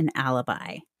have an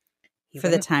alibi for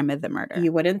the time of the murder.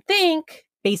 You wouldn't think.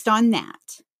 Based on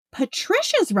that.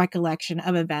 Patricia's recollection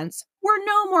of events were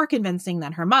no more convincing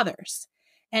than her mother's.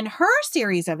 In her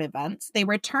series of events, they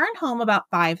returned home about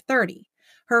 5:30.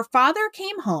 Her father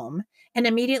came home and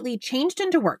immediately changed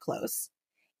into work clothes,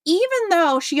 even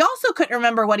though she also couldn't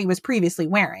remember what he was previously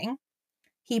wearing.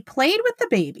 He played with the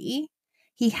baby.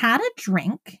 He had a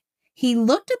drink. He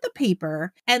looked at the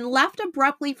paper and left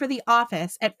abruptly for the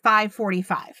office at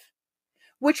 5:45,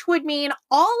 which would mean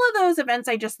all of those events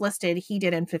I just listed he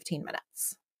did in 15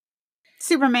 minutes.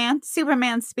 Superman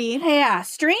speed. Yeah,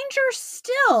 stranger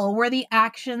still were the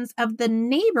actions of the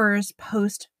neighbors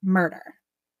post-murder.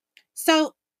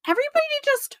 So everybody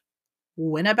just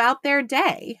went about their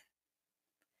day.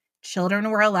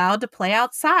 Children were allowed to play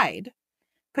outside.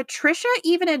 Patricia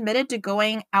even admitted to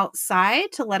going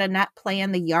outside to let Annette play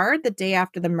in the yard the day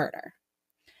after the murder.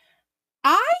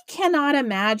 I cannot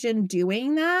imagine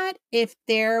doing that if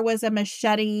there was a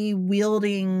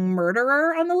machete-wielding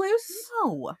murderer on the loose.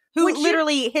 No. Who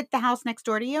literally hit the house next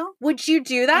door to you? Would you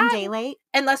do that? In daylight?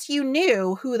 Unless you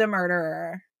knew who the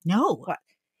murderer... No. What?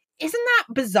 Isn't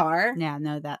that bizarre? Yeah,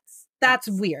 no, that's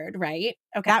weird, right?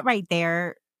 Okay. That right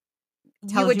there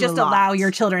you would just allow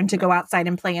your children to go outside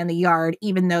and play in the yard,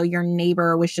 even though your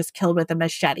neighbor was just killed with a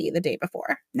machete the day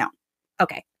before. No.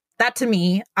 Okay. That to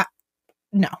me,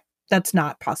 no, that's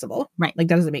not possible. Right. Like,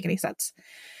 that doesn't make any sense.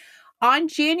 On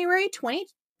January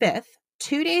 25th,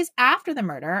 2 days after the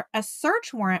murder, a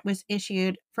search warrant was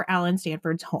issued for Alan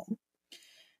Stanford's home.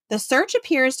 The search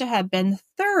appears to have been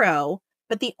thorough,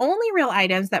 but the only real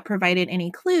items that provided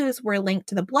any clues were linked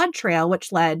to the blood trail,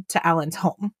 which led to Alan's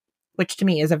home, which to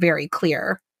me is a very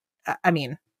clear,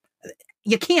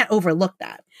 you can't overlook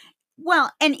that.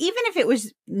 Well, and even if it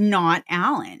was not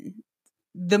Alan,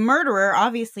 the murderer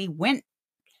obviously went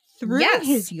through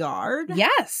his yard.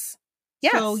 Yes.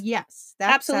 Yes. So, yes.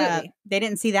 That's, absolutely. They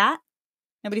didn't see that?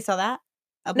 Nobody saw that?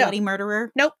 A bloody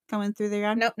murderer? Nope. Going through their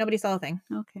yard? Nope. Nobody saw a thing.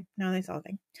 Okay. No, they saw a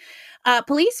thing.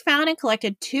 Police found and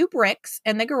collected 2 bricks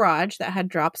in the garage that had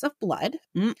drops of blood.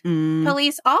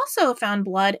 Police also found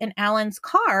blood in Alan's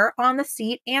car on the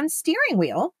seat and steering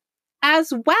wheel,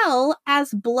 as well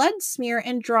as blood smear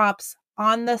and drops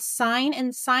on the sign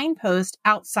and signpost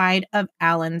outside of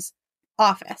Alan's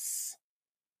office.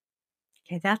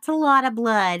 Okay, that's a lot of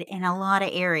blood in a lot of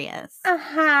areas.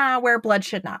 Where blood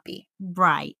should not be.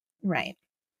 Right. Right.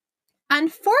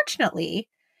 Unfortunately,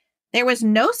 there was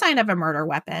no sign of a murder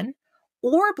weapon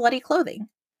or bloody clothing.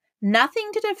 Nothing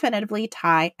to definitively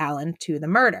tie Alan to the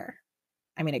murder.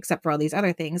 I mean, except for all these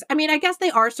other things. I mean, I guess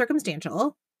they are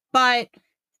circumstantial, but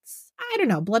I don't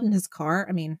know. Blood in his car.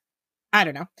 I mean, I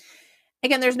don't know.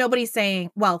 Again, there's nobody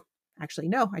saying, well, actually,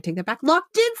 no, I take that back. Locke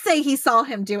did say he saw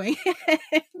him doing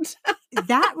it.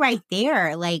 That right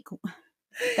there,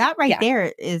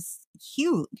 there is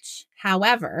huge.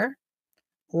 However,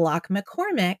 Locke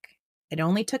McCormick, it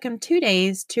only took him 2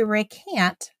 days to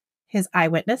recant his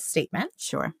eyewitness statement.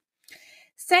 Sure.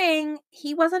 Saying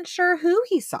he wasn't sure who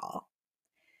he saw.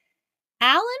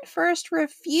 Alan first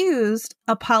refused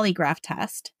a polygraph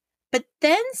test, but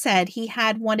then said he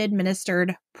had one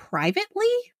administered privately.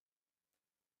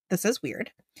 This is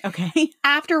weird. Okay.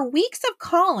 After weeks of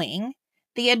calling,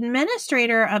 the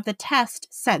administrator of the test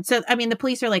said, so, I mean, the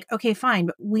police are like, okay, fine,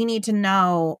 but we need to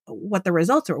know what the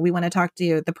results are. We want to talk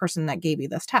to the person that gave you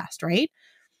this test, right?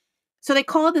 So they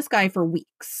called this guy for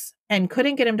weeks and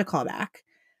couldn't get him to call back.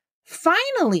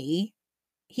 Finally,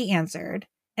 he answered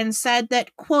and said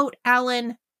that, quote,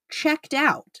 Alan checked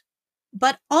out,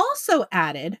 but also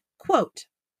added, quote,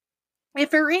 "If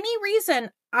for any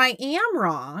reason I am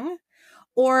wrong,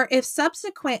 or if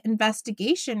subsequent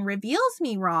investigation reveals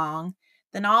me wrong,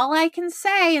 then all I can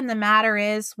say in the matter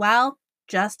is, well,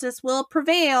 justice will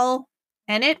prevail,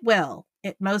 and it will.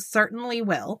 It most certainly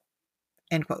will."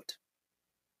 End quote.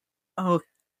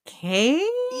 Okay.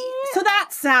 So that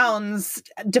sounds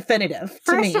definitive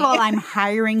to me. First of all, I'm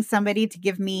hiring somebody to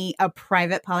give me a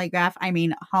private polygraph. I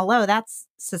mean, hello, that's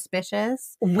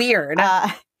suspicious. Weird.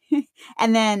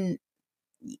 And then,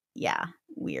 yeah,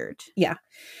 weird. Yeah.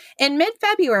 In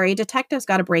mid-February, detectives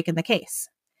got a break in the case.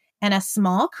 And a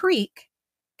small creek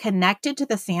connected to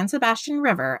the San Sebastian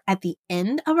River at the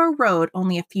end of a road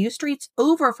only a few streets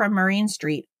over from Marine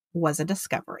Street was a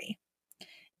discovery.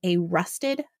 A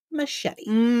rusted machete.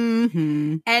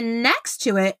 Mm-hmm. And next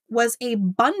to it was a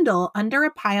bundle under a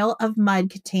pile of mud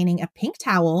containing a pink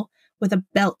towel with a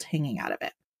belt hanging out of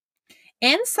it.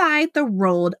 Inside the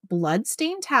rolled,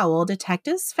 blood-stained towel,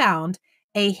 detectives found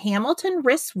a Hamilton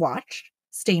wristwatch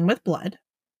stained with blood,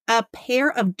 a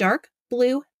pair of dark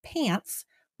blue pants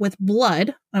with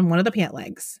blood on one of the pant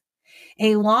legs,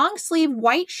 a long-sleeved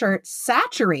white shirt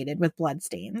saturated with blood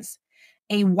stains,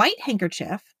 a white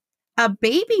handkerchief, a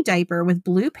baby diaper with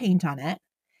blue paint on it,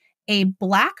 a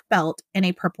black belt, and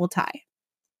a purple tie.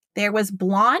 There was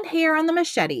blonde hair on the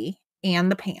machete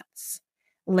and the pants.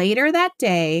 Later that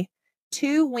day,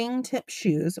 2 wingtip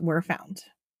shoes were found.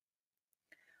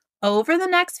 Over the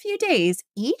next few days,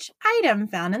 each item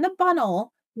found in the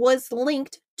bundle was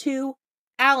linked to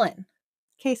Alan.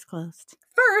 Case closed.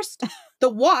 First, the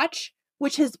watch,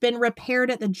 which has been repaired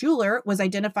at the jeweler, was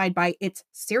identified by its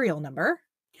serial number.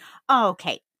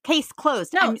 Okay. Case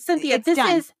closed. No, Cynthia, this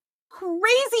done. is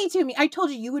crazy to me. I told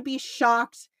you would be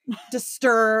shocked,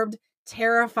 disturbed,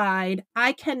 terrified.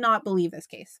 I cannot believe this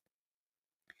case.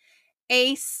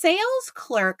 A sales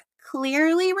clerk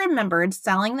clearly remembered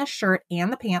selling the shirt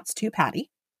and the pants to Patty.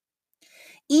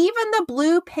 Even the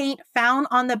blue paint found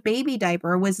on the baby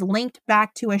diaper was linked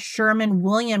back to a Sherman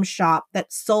Williams shop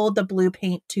that sold the blue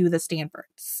paint to the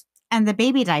Stanfords. And the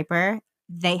baby diaper,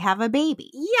 they have a baby.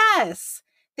 Yes.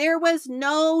 There was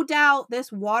no doubt this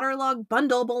waterlogged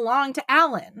bundle belonged to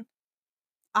Alan.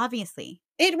 Obviously.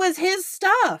 It was his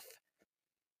stuff.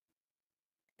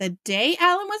 The day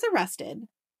Alan was arrested,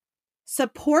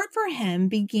 support for him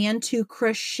began to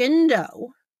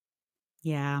crescendo.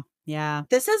 Yeah.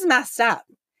 This is messed up.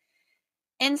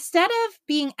 Instead of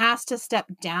being asked to step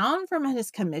down from his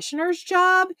commissioner's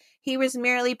job, he was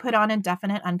merely put on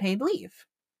indefinite unpaid leave.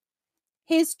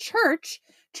 His church,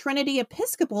 Trinity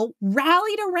Episcopal,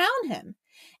 rallied around him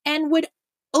and would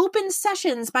open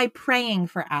sessions by praying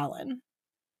for Alan.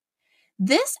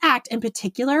 This act in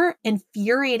particular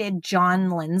infuriated John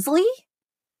Lindsley,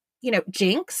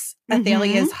 Jinx,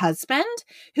 Athalia's husband,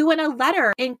 who in a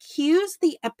letter accused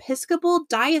the Episcopal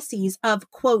diocese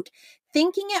of, quote,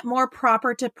 thinking it more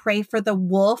proper to pray for the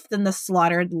wolf than the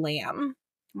slaughtered lamb.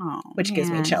 Oh, which gives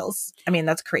me chills. I mean,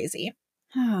 that's crazy.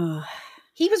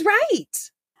 He was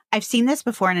right. I've seen this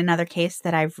before in another case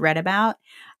that I've read about,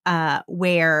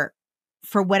 where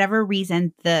for whatever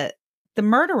reason, the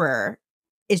murderer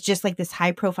is just like this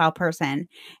high profile person.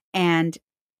 And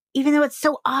even though it's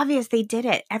so obvious they did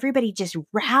it, everybody just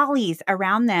rallies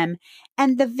around them.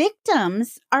 And the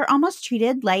victims are almost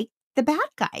treated like the bad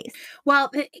guys. Well,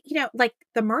 like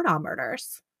the Murdaugh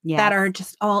murders Yes. that are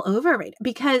just all over it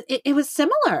because it was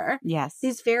similar. Yes.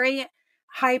 These very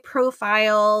high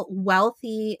profile,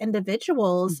 wealthy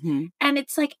individuals. And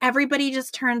it's like everybody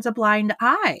just turns a blind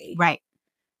eye. Right.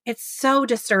 It's so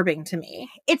disturbing to me.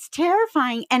 It's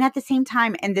terrifying. And at the same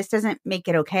time, and this doesn't make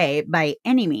it okay by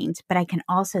any means, but I can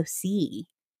also see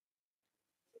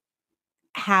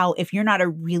how if you're not a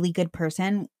really good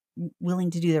person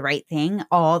willing to do the right thing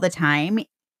all the time,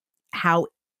 how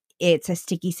it's a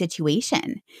sticky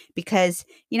situation. Because,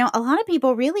 a lot of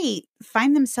people really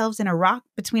find themselves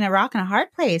between a rock and a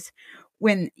hard place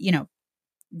when,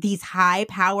 these high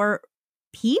power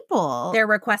people, they're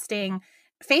requesting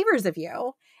favors of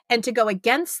you. And to go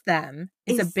against them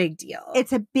is a big deal.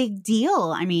 It's a big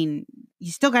deal. I mean,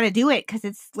 you still got to do it because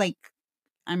it's like,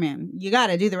 you got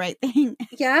to do the right thing.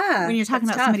 Yeah. when you're talking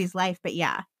about somebody's life. But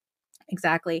yeah.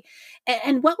 Exactly.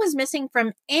 And what was missing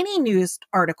from any news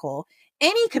article,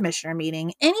 any commissioner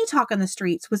meeting, any talk on the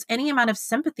streets was any amount of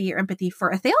sympathy or empathy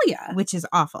for Athalia. Which is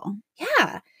awful.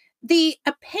 Yeah. The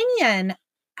opinion,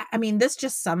 this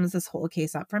just sums this whole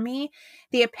case up for me.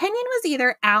 The opinion was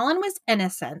either Alan was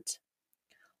innocent,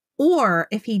 or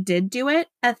if he did do it,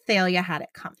 Athalia had it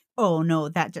coming. Oh,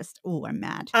 no, I'm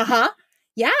mad. Uh-huh.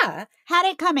 Yeah. Had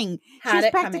it coming. Had She was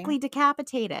it practically coming.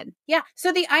 decapitated. Yeah.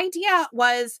 So the idea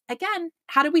was, again,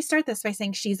 how did we start this? By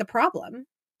saying she's a problem.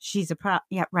 She's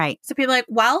yeah, right. So people are like,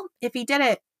 well, if he did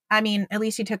it, I mean, at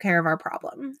least he took care of our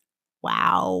problem.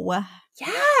 Wow.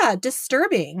 Yeah.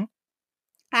 Disturbing.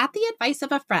 At the advice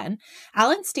of a friend,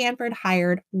 Alan Stanford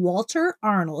hired Walter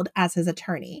Arnold as his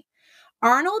attorney.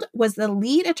 Arnold was the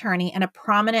lead attorney in a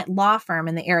prominent law firm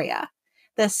in the area.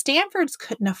 The Stanfords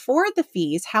couldn't afford the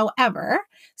fees, however,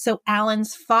 so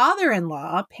Alan's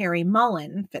father-in-law, Perry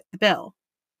Mullen, fit the bill.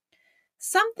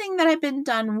 Something that had been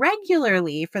done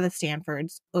regularly for the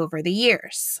Stanfords over the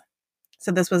years.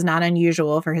 So this was not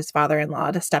unusual for his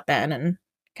father-in-law to step in and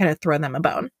kind of throw them a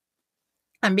bone.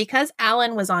 And because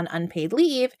Alan was on unpaid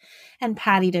leave and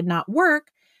Patty did not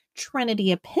work,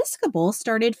 Trinity Episcopal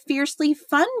started fiercely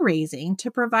fundraising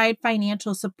to provide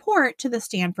financial support to the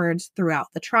Stanfords throughout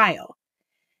the trial.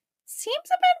 Seems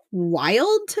a bit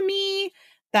wild to me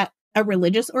that a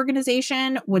religious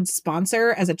organization would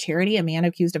sponsor as a charity a man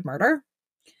accused of murder.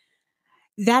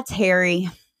 That's hairy.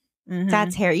 Mm-hmm.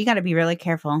 That's hairy. You got to be really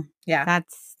careful. Yeah.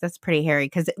 That's pretty hairy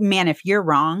because, man, if you're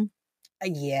wrong.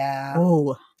 Yeah.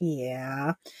 Oh.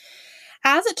 Yeah.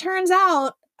 As it turns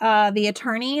out, the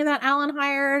attorney that Alan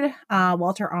hired,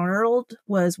 Walter Arnold,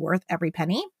 was worth every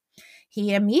penny.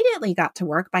 He immediately got to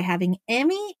work by having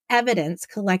any evidence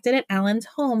collected at Alan's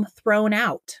home thrown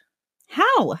out.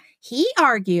 How? He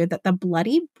argued that the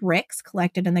bloody bricks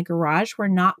collected in the garage were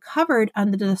not covered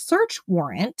under the search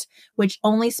warrant, which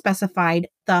only specified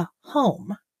the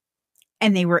home.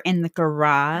 And they were in the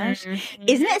garage. Mm-hmm.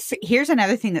 Isn't it? Here's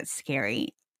another thing that's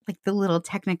scary. Like the little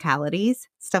technicalities,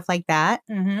 stuff like that.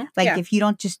 Mm-hmm. Like if you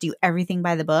don't just do everything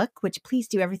by the book, which please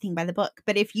do everything by the book.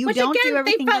 But if you don't do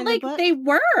everything by the book. They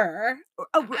were.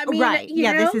 I mean, right.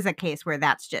 Yeah, know? this is a case where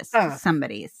that's just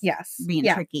somebody's being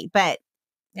tricky. But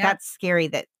that's scary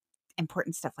that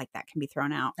important stuff like that can be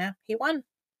thrown out. Yeah, he won.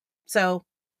 So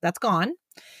that's gone.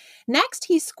 Next,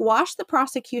 he squashed the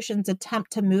prosecution's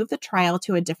attempt to move the trial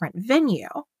to a different venue.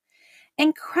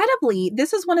 Incredibly,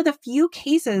 this is one of the few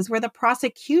cases where the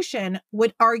prosecution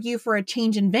would argue for a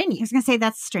change in venue. I was going to say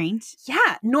that's strange.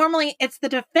 Yeah, normally it's the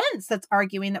defense that's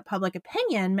arguing that public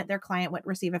opinion meant their client would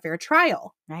receive a fair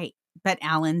trial. Right. But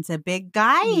Alan's a big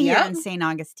guy here in St.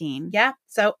 Augustine. Yeah,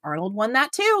 so Arnold won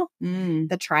that too. Mm.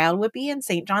 The trial would be in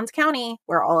St. Johns County,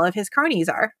 where all of his cronies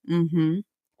are. Mm-hmm.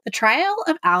 The trial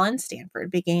of Alan Stanford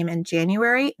began in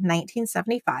January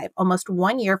 1975, almost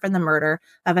 1 year from the murder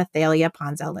of Athalia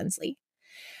Ponsell Lindsley.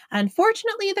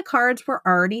 Unfortunately, the cards were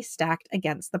already stacked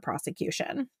against the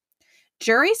prosecution.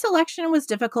 Jury selection was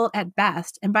difficult at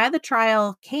best, and by the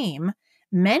trial came,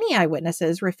 many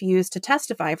eyewitnesses refused to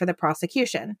testify for the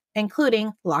prosecution,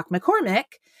 including Locke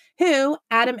McCormick, who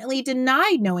adamantly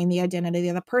denied knowing the identity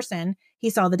of the person he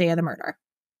saw the day of the murder.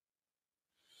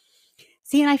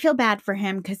 See, and I feel bad for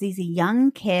him because he's a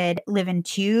young kid living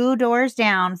 2 doors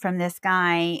down from this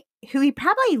guy who he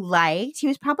probably liked. He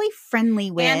was probably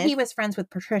friendly with. And he was friends with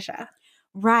Patricia.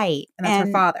 Right. And that's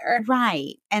her father.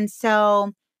 Right. And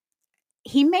so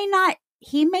he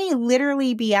may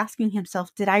literally be asking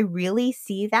himself, did I really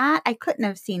see that? I couldn't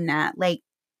have seen that. Like,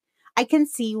 I can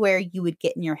see where you would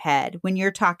get in your head when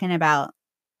you're talking about,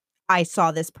 I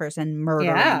saw this person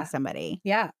murdering somebody.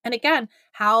 Yeah. And again,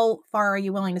 how far are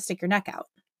you willing to stick your neck out?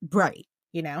 Right.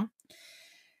 You know?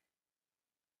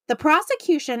 The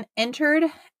prosecution entered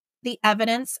the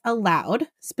evidence allowed,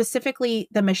 specifically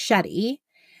the machete,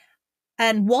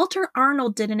 and Walter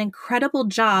Arnold did an incredible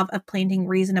job of planting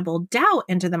reasonable doubt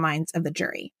into the minds of the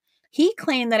jury. He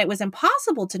claimed that it was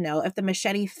impossible to know if the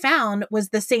machete found was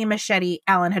the same machete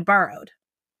Alan had borrowed.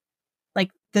 Like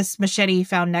this machete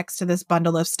found next to this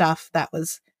bundle of stuff that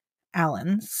was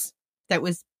Alan's. That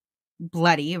was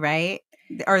bloody, right?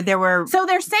 Or there were... So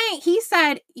they're saying, he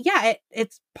said, yeah,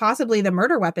 it's possibly the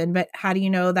murder weapon, but how do you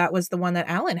know that was the one that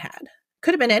Alan had?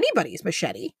 Could have been anybody's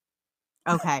machete.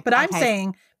 Okay. But I'm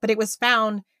saying, but it was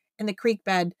found in the creek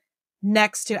bed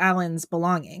next to Alan's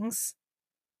belongings.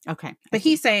 Okay. But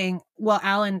he's saying, well,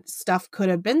 Alan's stuff could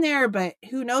have been there, but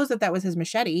who knows if that was his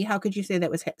machete? How could you say that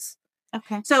was his?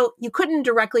 Okay. So you couldn't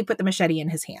directly put the machete in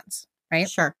his hands, right?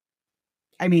 Sure.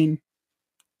 I mean,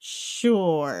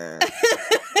 sure.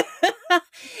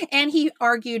 And he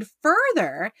argued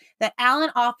further that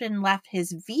Alan often left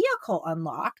his vehicle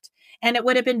unlocked, and it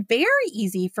would have been very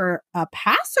easy for a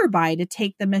passerby to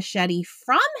take the machete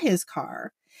from his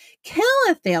car, kill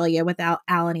Athalia without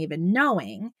Alan even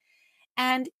knowing.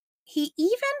 And he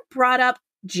even brought up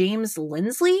James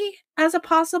Lindsley as a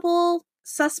possible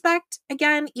suspect,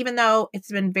 again, even though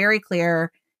it's been very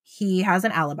clear he has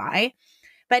an alibi.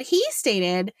 But he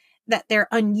stated that their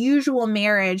unusual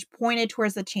marriage pointed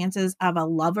towards the chances of a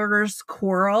lover's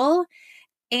quarrel.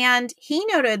 And he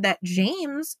noted that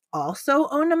James also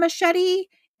owned a machete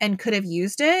and could have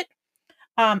used it.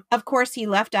 Of course, he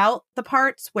left out the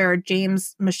parts where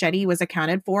James' machete was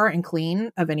accounted for and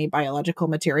clean of any biological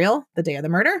material the day of the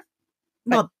murder.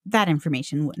 Well, that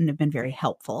information wouldn't have been very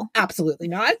helpful. Absolutely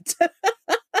not.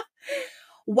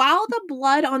 While the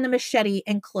blood on the machete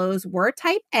and clothes were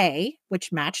type A,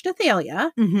 which matched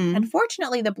Athalia,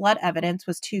 unfortunately, the blood evidence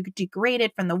was too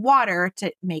degraded from the water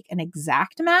to make an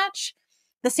exact match.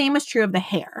 The same was true of the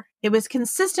hair. It was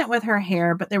consistent with her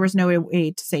hair, but there was no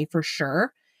way to say for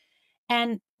sure.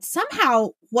 And somehow,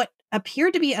 what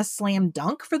appeared to be a slam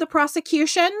dunk for the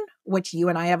prosecution, which you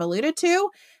and I have alluded to,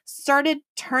 started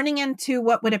turning into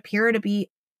what would appear to be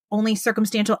only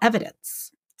circumstantial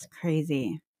evidence. It's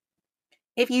crazy.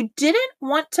 If you didn't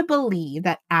want to believe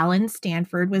that Alan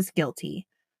Stanford was guilty,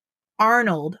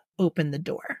 Arnold opened the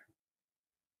door.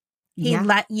 He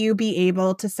let you be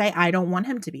able to say, I don't want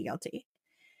him to be guilty.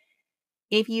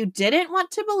 If you didn't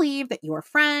want to believe that your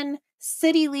friend,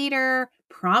 city leader,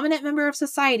 prominent member of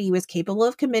society was capable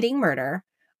of committing murder,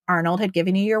 Arnold had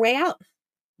given you your way out.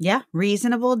 Yeah,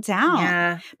 reasonable doubt.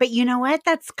 Yeah. But you know what?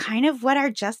 That's kind of what our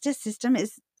justice system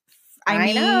is.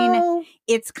 I know.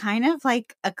 It's kind of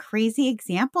like a crazy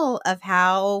example of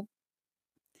how,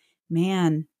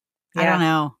 man, I don't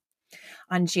know.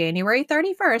 On January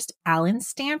 31st, Alan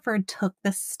Stanford took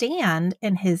the stand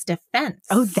in his defense.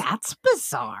 Oh, that's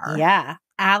bizarre. Yeah.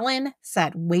 Alan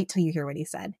said, wait till you hear what he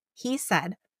said. He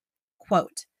said,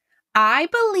 quote, I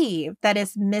believe that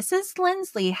if Mrs.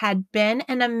 Lindsley had been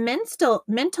in a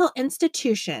mental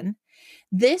institution,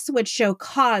 this would show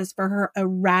cause for her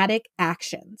erratic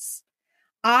actions.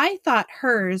 I thought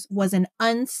hers was an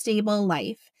unstable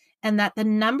life and that the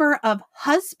number of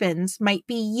husbands might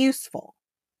be useful.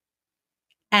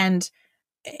 And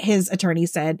his attorney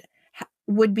said,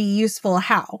 would be useful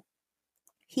how?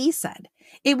 He said,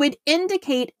 it would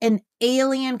indicate an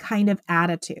alien kind of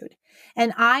attitude.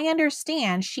 And I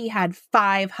understand she had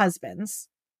 5 husbands.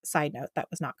 Side note, that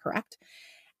was not correct.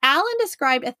 Alan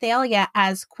described Athalia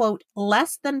as, quote,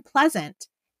 less than pleasant,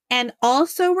 and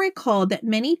also recalled that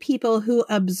many people who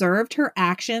observed her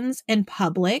actions in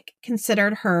public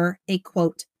considered her a,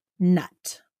 quote,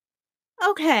 nut.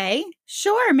 Okay,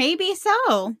 sure, maybe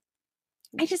so.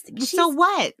 I just think so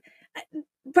what?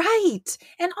 Right.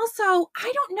 And also,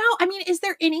 I don't know. I mean, is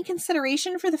there any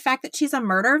consideration for the fact that she's a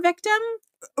murder victim?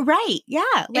 Right.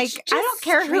 Yeah. Like, I don't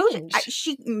care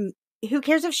who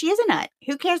cares if she is a nut?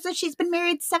 Who cares if she's been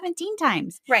married 17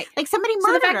 times? Right. Like somebody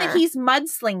murdered her. So the fact her. that he's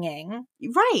mudslinging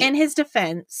right. in his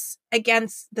defense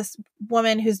against this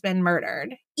woman who's been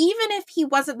murdered, even if he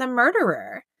wasn't the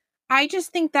murderer, I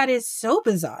just think that is so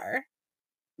bizarre.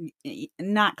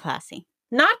 Not classy.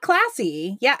 Not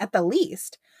classy. Yeah, at the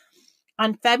least.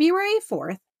 On February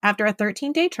 4th, after a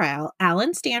 13-day trial,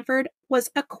 Alan Stanford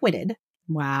was acquitted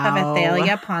of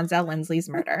Athalia Ponsell Lindsley's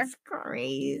murder. That's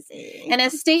crazy. In a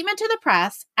statement to the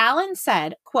press, Alan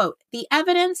said, quote, the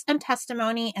evidence and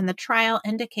testimony in the trial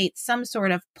indicates some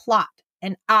sort of plot,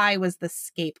 and I was the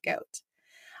scapegoat.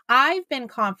 I've been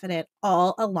confident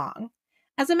all along.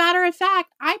 As a matter of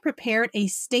fact, I prepared a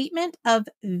statement of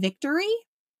victory.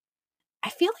 I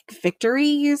feel like victory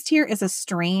used here is a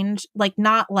strange, like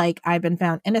not like I've been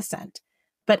found innocent,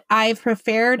 but I've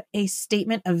prepared a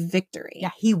statement of victory. Yeah,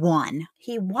 he won.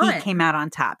 He won. He came out on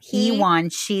top. He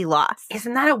won. She lost.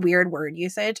 Isn't that a weird word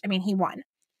usage? I mean, he won.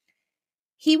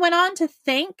 He went on to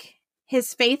thank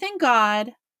his faith in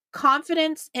God,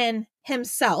 confidence in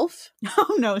himself.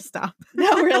 Oh, no, stop.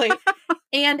 No, really.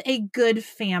 And a good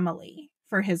family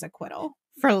for his acquittal.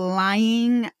 For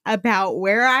lying about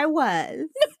where I was.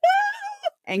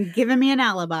 And giving me an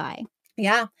alibi.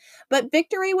 Yeah. But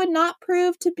victory would not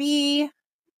prove to be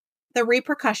the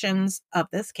repercussions of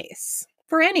this case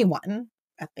for anyone.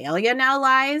 Athalia now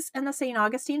lies in the St.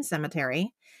 Augustine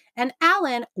Cemetery, and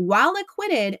Alan, while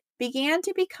acquitted, began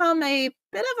to become a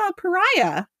bit of a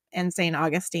pariah in St.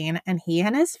 Augustine, and he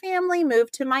and his family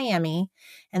moved to Miami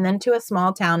and then to a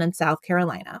small town in South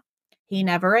Carolina. He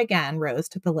never again rose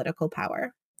to political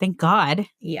power. Thank God.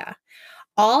 Yeah.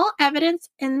 All evidence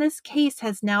in this case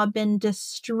has now been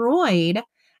destroyed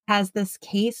as this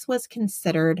case was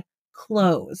considered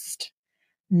closed,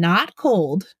 not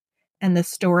cold, and the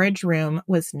storage room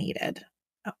was needed.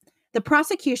 The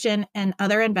prosecution and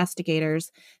other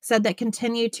investigators said that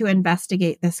continue to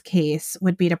investigate this case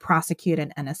would be to prosecute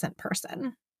an innocent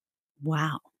person.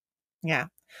 Wow. Yeah.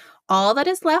 All that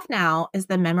is left now is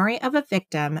the memory of a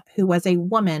victim who was a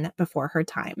woman before her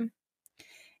time.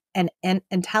 An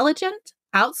intelligent,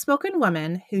 outspoken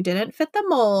woman who didn't fit the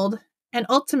mold and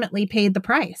ultimately paid the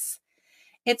price.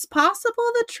 It's possible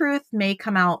the truth may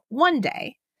come out one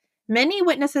day. Many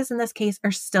witnesses in this case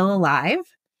are still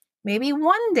alive. Maybe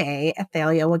one day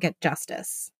Athalia will get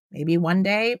justice. Maybe one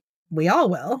day we all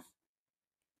will.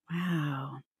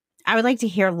 Wow. I would like to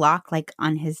hear Locke like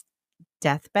on his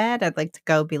deathbed. I'd like to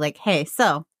go be like, hey,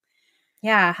 so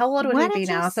Yeah, how old would what he be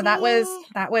did you now? So see?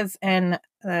 that was in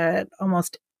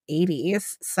almost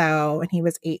 80s. So, and he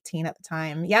was 18 at the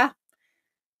time. Yeah.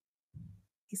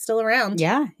 He's still around.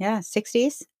 Yeah,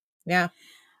 60s. Yeah.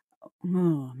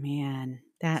 Oh man,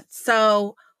 that's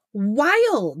So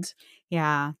wild.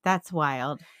 yeah, that's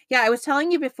wild. Yeah, I was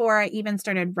telling you before I even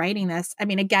started writing this. I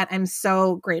mean, again, I'm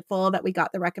so grateful that we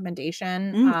got the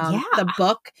recommendation. Yeah. The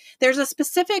book, there's a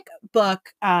specific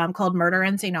book called Murder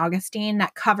in St. Augustine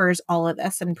that covers all of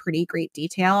this in pretty great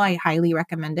detail. I highly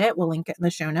recommend it. We'll link it in the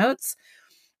show notes.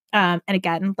 And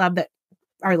again, love that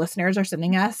our listeners are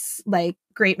sending us like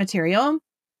great material.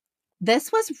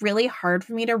 This was really hard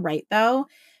for me to write though,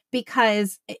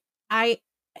 because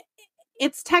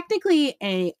it's technically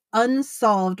a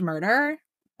unsolved murder,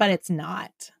 but it's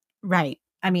not. Right.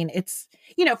 I mean, it's,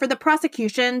 for the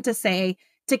prosecution to say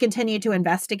to continue to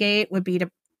investigate would be to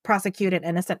prosecute an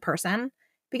innocent person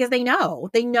because they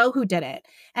know who did it.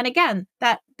 And again,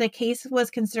 that the case was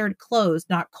considered closed,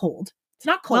 not cold. It's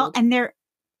not cold. Well, and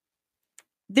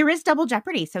there is double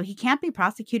jeopardy, so he can't be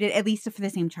prosecuted at least for the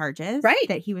same charges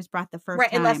that he was brought the first time.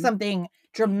 Unless something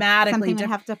dramatically would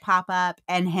have to pop up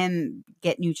and him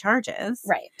get new charges.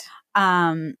 Right.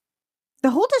 The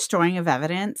whole destroying of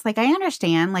evidence, like I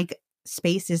understand, like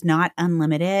space is not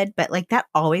unlimited, but like that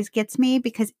always gets me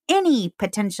because any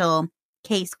potential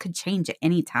case could change at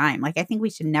any time. Like I think we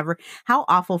should never. How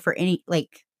awful for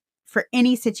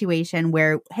any situation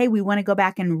where hey, we want to go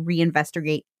back and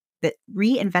reinvestigate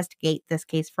this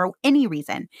case for any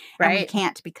reason. Right. And we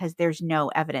can't because there's no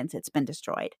evidence it's been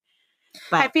destroyed.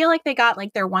 But I feel like they got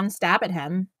like their one stab at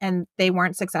him and they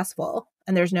weren't successful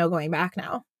and there's no going back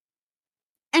now.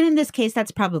 And in this case,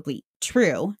 that's probably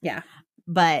true. Yeah.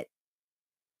 But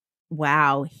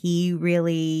wow, he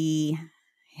really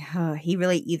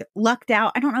either lucked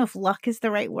out. I don't know if luck is the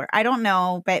right word. I don't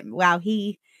know, but wow,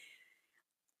 he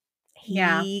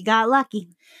got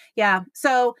lucky. Yeah.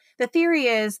 So the theory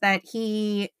is that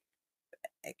he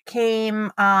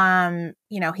came,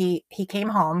 he came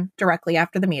home directly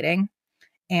after the meeting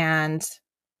and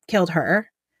killed her.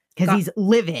 Because he's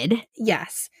livid.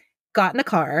 Yes. Got in a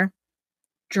car,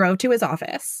 drove to his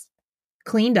office,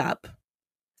 cleaned up,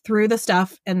 threw the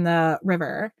stuff in the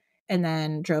river, and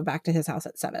then drove back to his house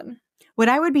at 7. What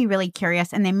I would be really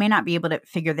curious, and they may not be able to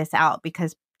figure this out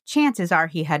because chances are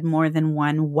he had more than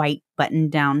one white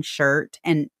button-down shirt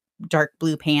and dark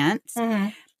blue pants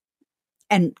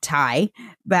and tie.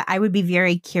 But I would be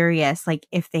very curious, like,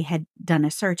 if they had done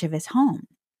a search of his home.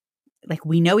 Like,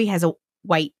 we know he has a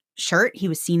white shirt. He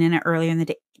was seen in it earlier in the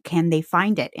day. Can they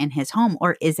find it in his home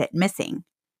or is it missing?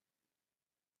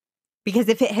 Because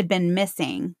if it had been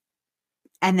missing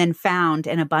and then found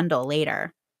in a bundle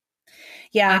later.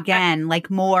 Yeah. Again,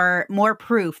 like more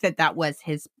proof that was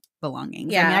his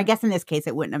belongings. Yeah. I mean, I guess in this case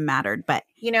it wouldn't have mattered, but.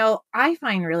 I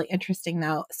find really interesting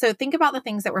though. So think about the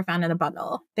things that were found in the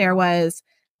bundle. There was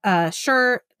a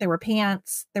shirt, there were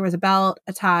pants, there was a belt,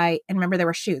 a tie, and remember there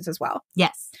were shoes as well.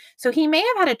 Yes. So he may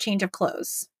have had a change of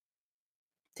clothes.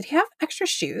 Did he have extra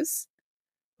shoes?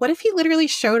 What if he literally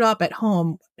showed up at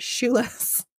home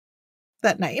shoeless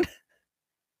that night?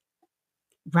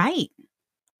 Right.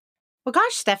 Well,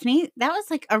 gosh, Stephanie, that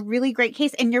was like a really great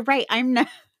case. And you're right.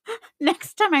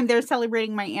 Next time I'm there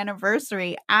celebrating my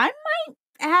anniversary, I might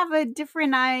have a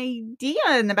different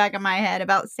idea in the back of my head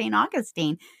about St.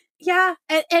 Augustine. Yeah.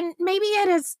 And maybe it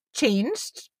has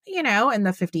changed, in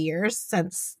the 50 years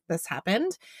since this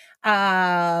happened.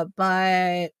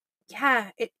 But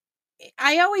yeah,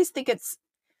 I always think it's,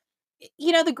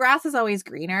 the grass is always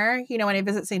greener. When I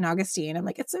visit St. Augustine, I'm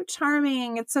like, it's so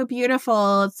charming. It's so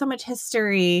beautiful. It's so much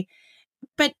history.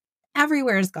 But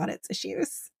everywhere's got its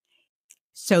issues.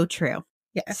 So true.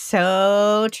 Yeah.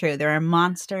 So true. There are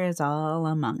monsters all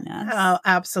among us. Oh,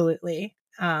 absolutely.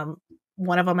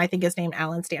 One of them, I think, is named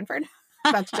Alan Stanford.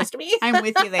 That's just me. I'm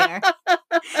with you there.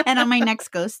 And on my next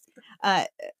ghost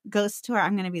tour,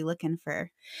 I'm going to be looking for.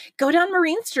 Go down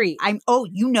Marine Street. I will.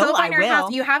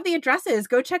 House. You have the addresses.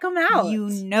 Go check them out.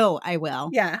 I will.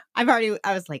 Yeah. I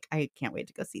was like, I can't wait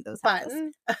to go see those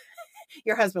houses.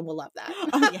 Your husband will love that.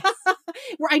 Oh, yes.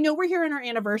 I know we're here on our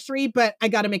anniversary, but I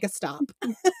got to make a stop.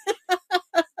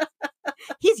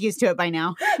 He's used to it by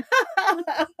now.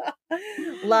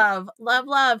 Love, love,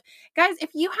 love. Guys,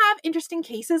 if you have interesting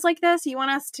cases like this you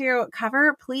want us to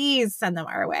cover, please send them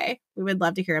our way. We would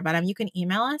love to hear about them. You can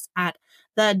email us at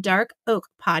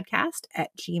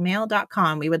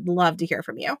thedarkoakpodcast@gmail.com. We would love to hear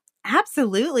from you.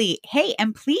 Absolutely. Hey,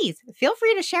 and please feel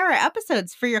free to share our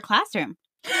episodes for your classroom.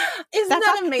 Isn't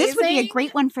that amazing? This would be a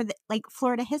great one for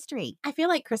Florida history. I feel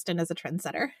like Kristen is a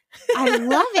trendsetter. I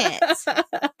love it.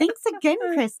 Thanks again,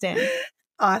 Kristen.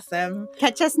 Awesome.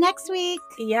 Catch us next week.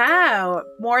 Yeah.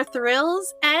 More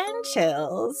thrills and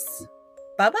chills.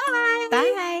 Bye-bye.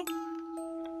 Bye.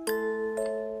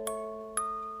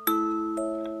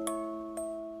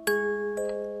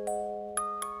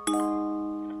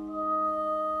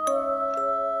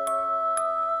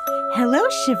 Hello,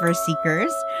 Shiver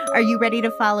Seekers. Are you ready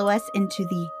to follow us into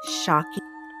the shocking?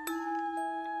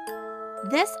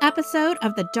 This episode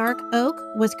of The Dark Oak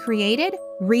was created,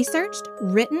 researched,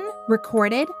 written,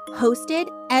 recorded, hosted,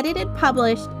 edited,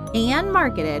 published, and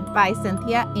marketed by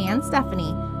Cynthia and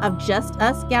Stephanie of Just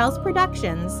Us Gals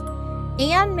Productions,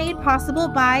 and made possible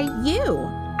by you,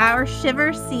 our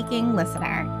shiver-seeking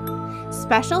listener.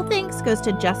 Special thanks goes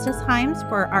to Justice Himes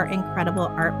for our incredible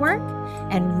artwork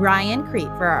and Ryan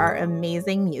Crete for our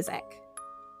amazing music.